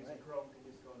anyone using Chrome can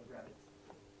just go and grab it.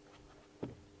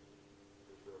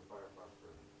 Is there a Firefox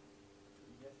version?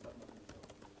 Yes, but not in Chrome.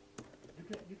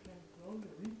 You can clone the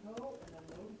repo and then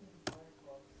load it into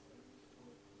Firefox.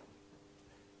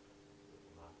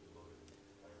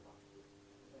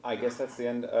 I guess that's the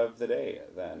end of the day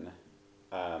then.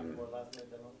 Um, More last minute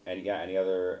demos. and yeah, any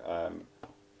other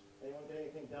Anyone get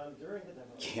anything done during the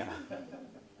demo? yeah.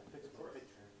 Fix your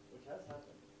picture, which has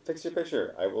happened. Fix your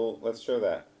picture. I will. Let's show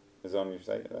that. Is it on your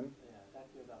site then? Yeah,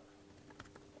 tactile.com.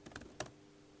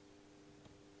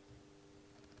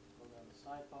 Go down the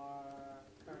sidebar.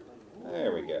 Currently.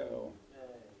 There we go.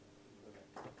 Yay.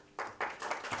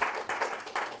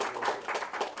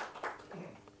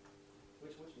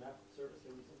 Which map service are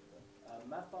you using for that?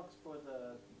 Mapbox for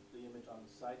the image on the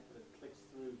site, but it clicks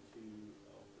through to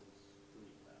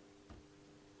OpenStreetMap.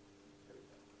 There we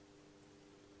go.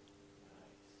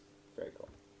 Nice. Very cool.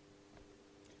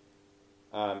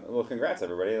 Well, congrats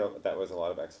everybody. That was a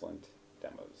lot of excellent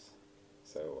demos.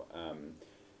 So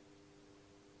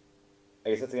I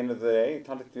guess that's the end of the day.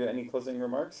 Tom, do you have any closing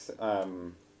remarks?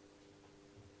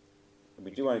 We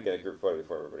do want to get a group photo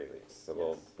before everybody leaves,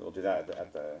 so we'll do that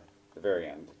at the very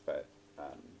end. But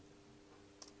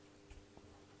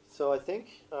so I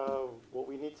think what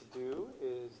we need to do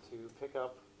is to pick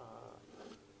up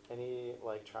any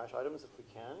like trash items if we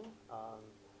can.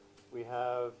 We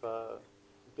have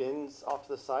bins off to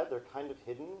the side. They're kind of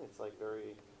hidden. It's like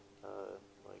very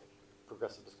like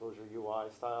progressive disclosure UI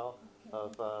style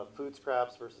of food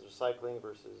scraps versus recycling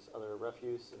versus other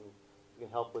refuse, and we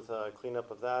can help with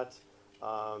cleanup of that.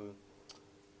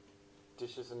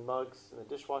 Dishes and mugs in the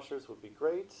dishwashers would be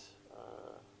great.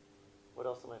 What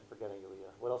else am I forgetting,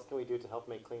 Yulia? What else can we do to help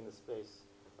make clean the space,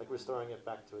 like restoring it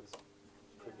back to its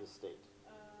previous state?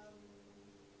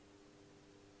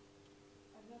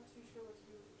 I'm not too sure what to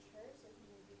do with the chairs. I think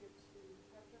it would be good to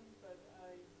have them, but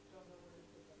I don't know where to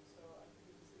put them, so I think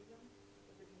we just leave them.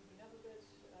 If we can clean up a bit,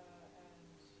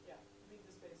 and yeah, leave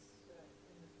the space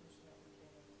in the condition that we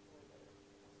came in or better.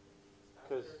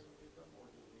 Because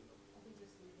I think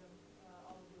just leave them.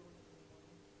 I'll deal with it in the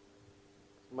morning.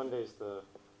 Monday's the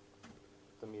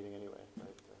meeting anyway,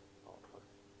 right? Oh, okay.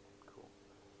 Cool.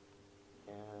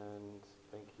 And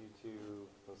thank you to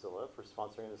Mozilla for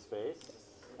sponsoring the space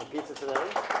and pizza today. I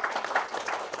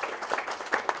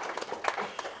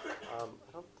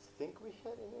don't think we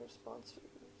had any other sponsors.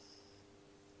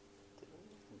 Did we?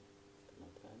 No, I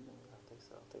don't think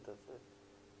so. I think that's it.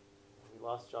 We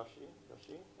lost Yoshi,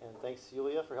 and thanks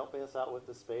Yulia for helping us out with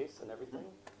the space and everything.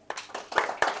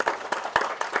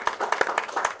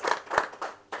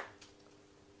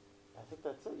 I think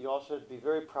that's it. You all should be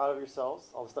very proud of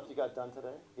yourselves, all the stuff you got done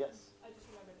today. Yes? I just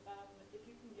remembered, if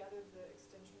you can gather the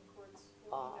extension cords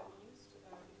for me that we used, because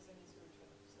I need to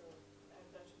return, so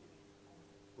that should be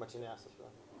Martina asked us for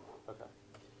that. Okay.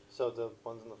 So the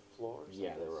ones on the floor?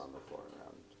 Yeah, they were on the floor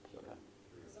around. Okay.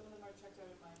 Some of them are checked out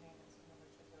in my name and some of them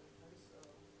are checked out in hers, so.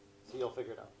 So you'll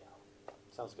figure it out.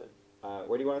 Sounds good.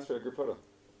 where do you want us for a group photo?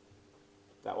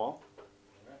 That wall?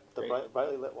 The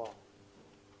brightly lit wall.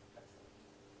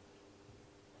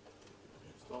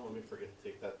 Just don't let me forget to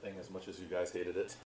take that thing as much as you guys hated it.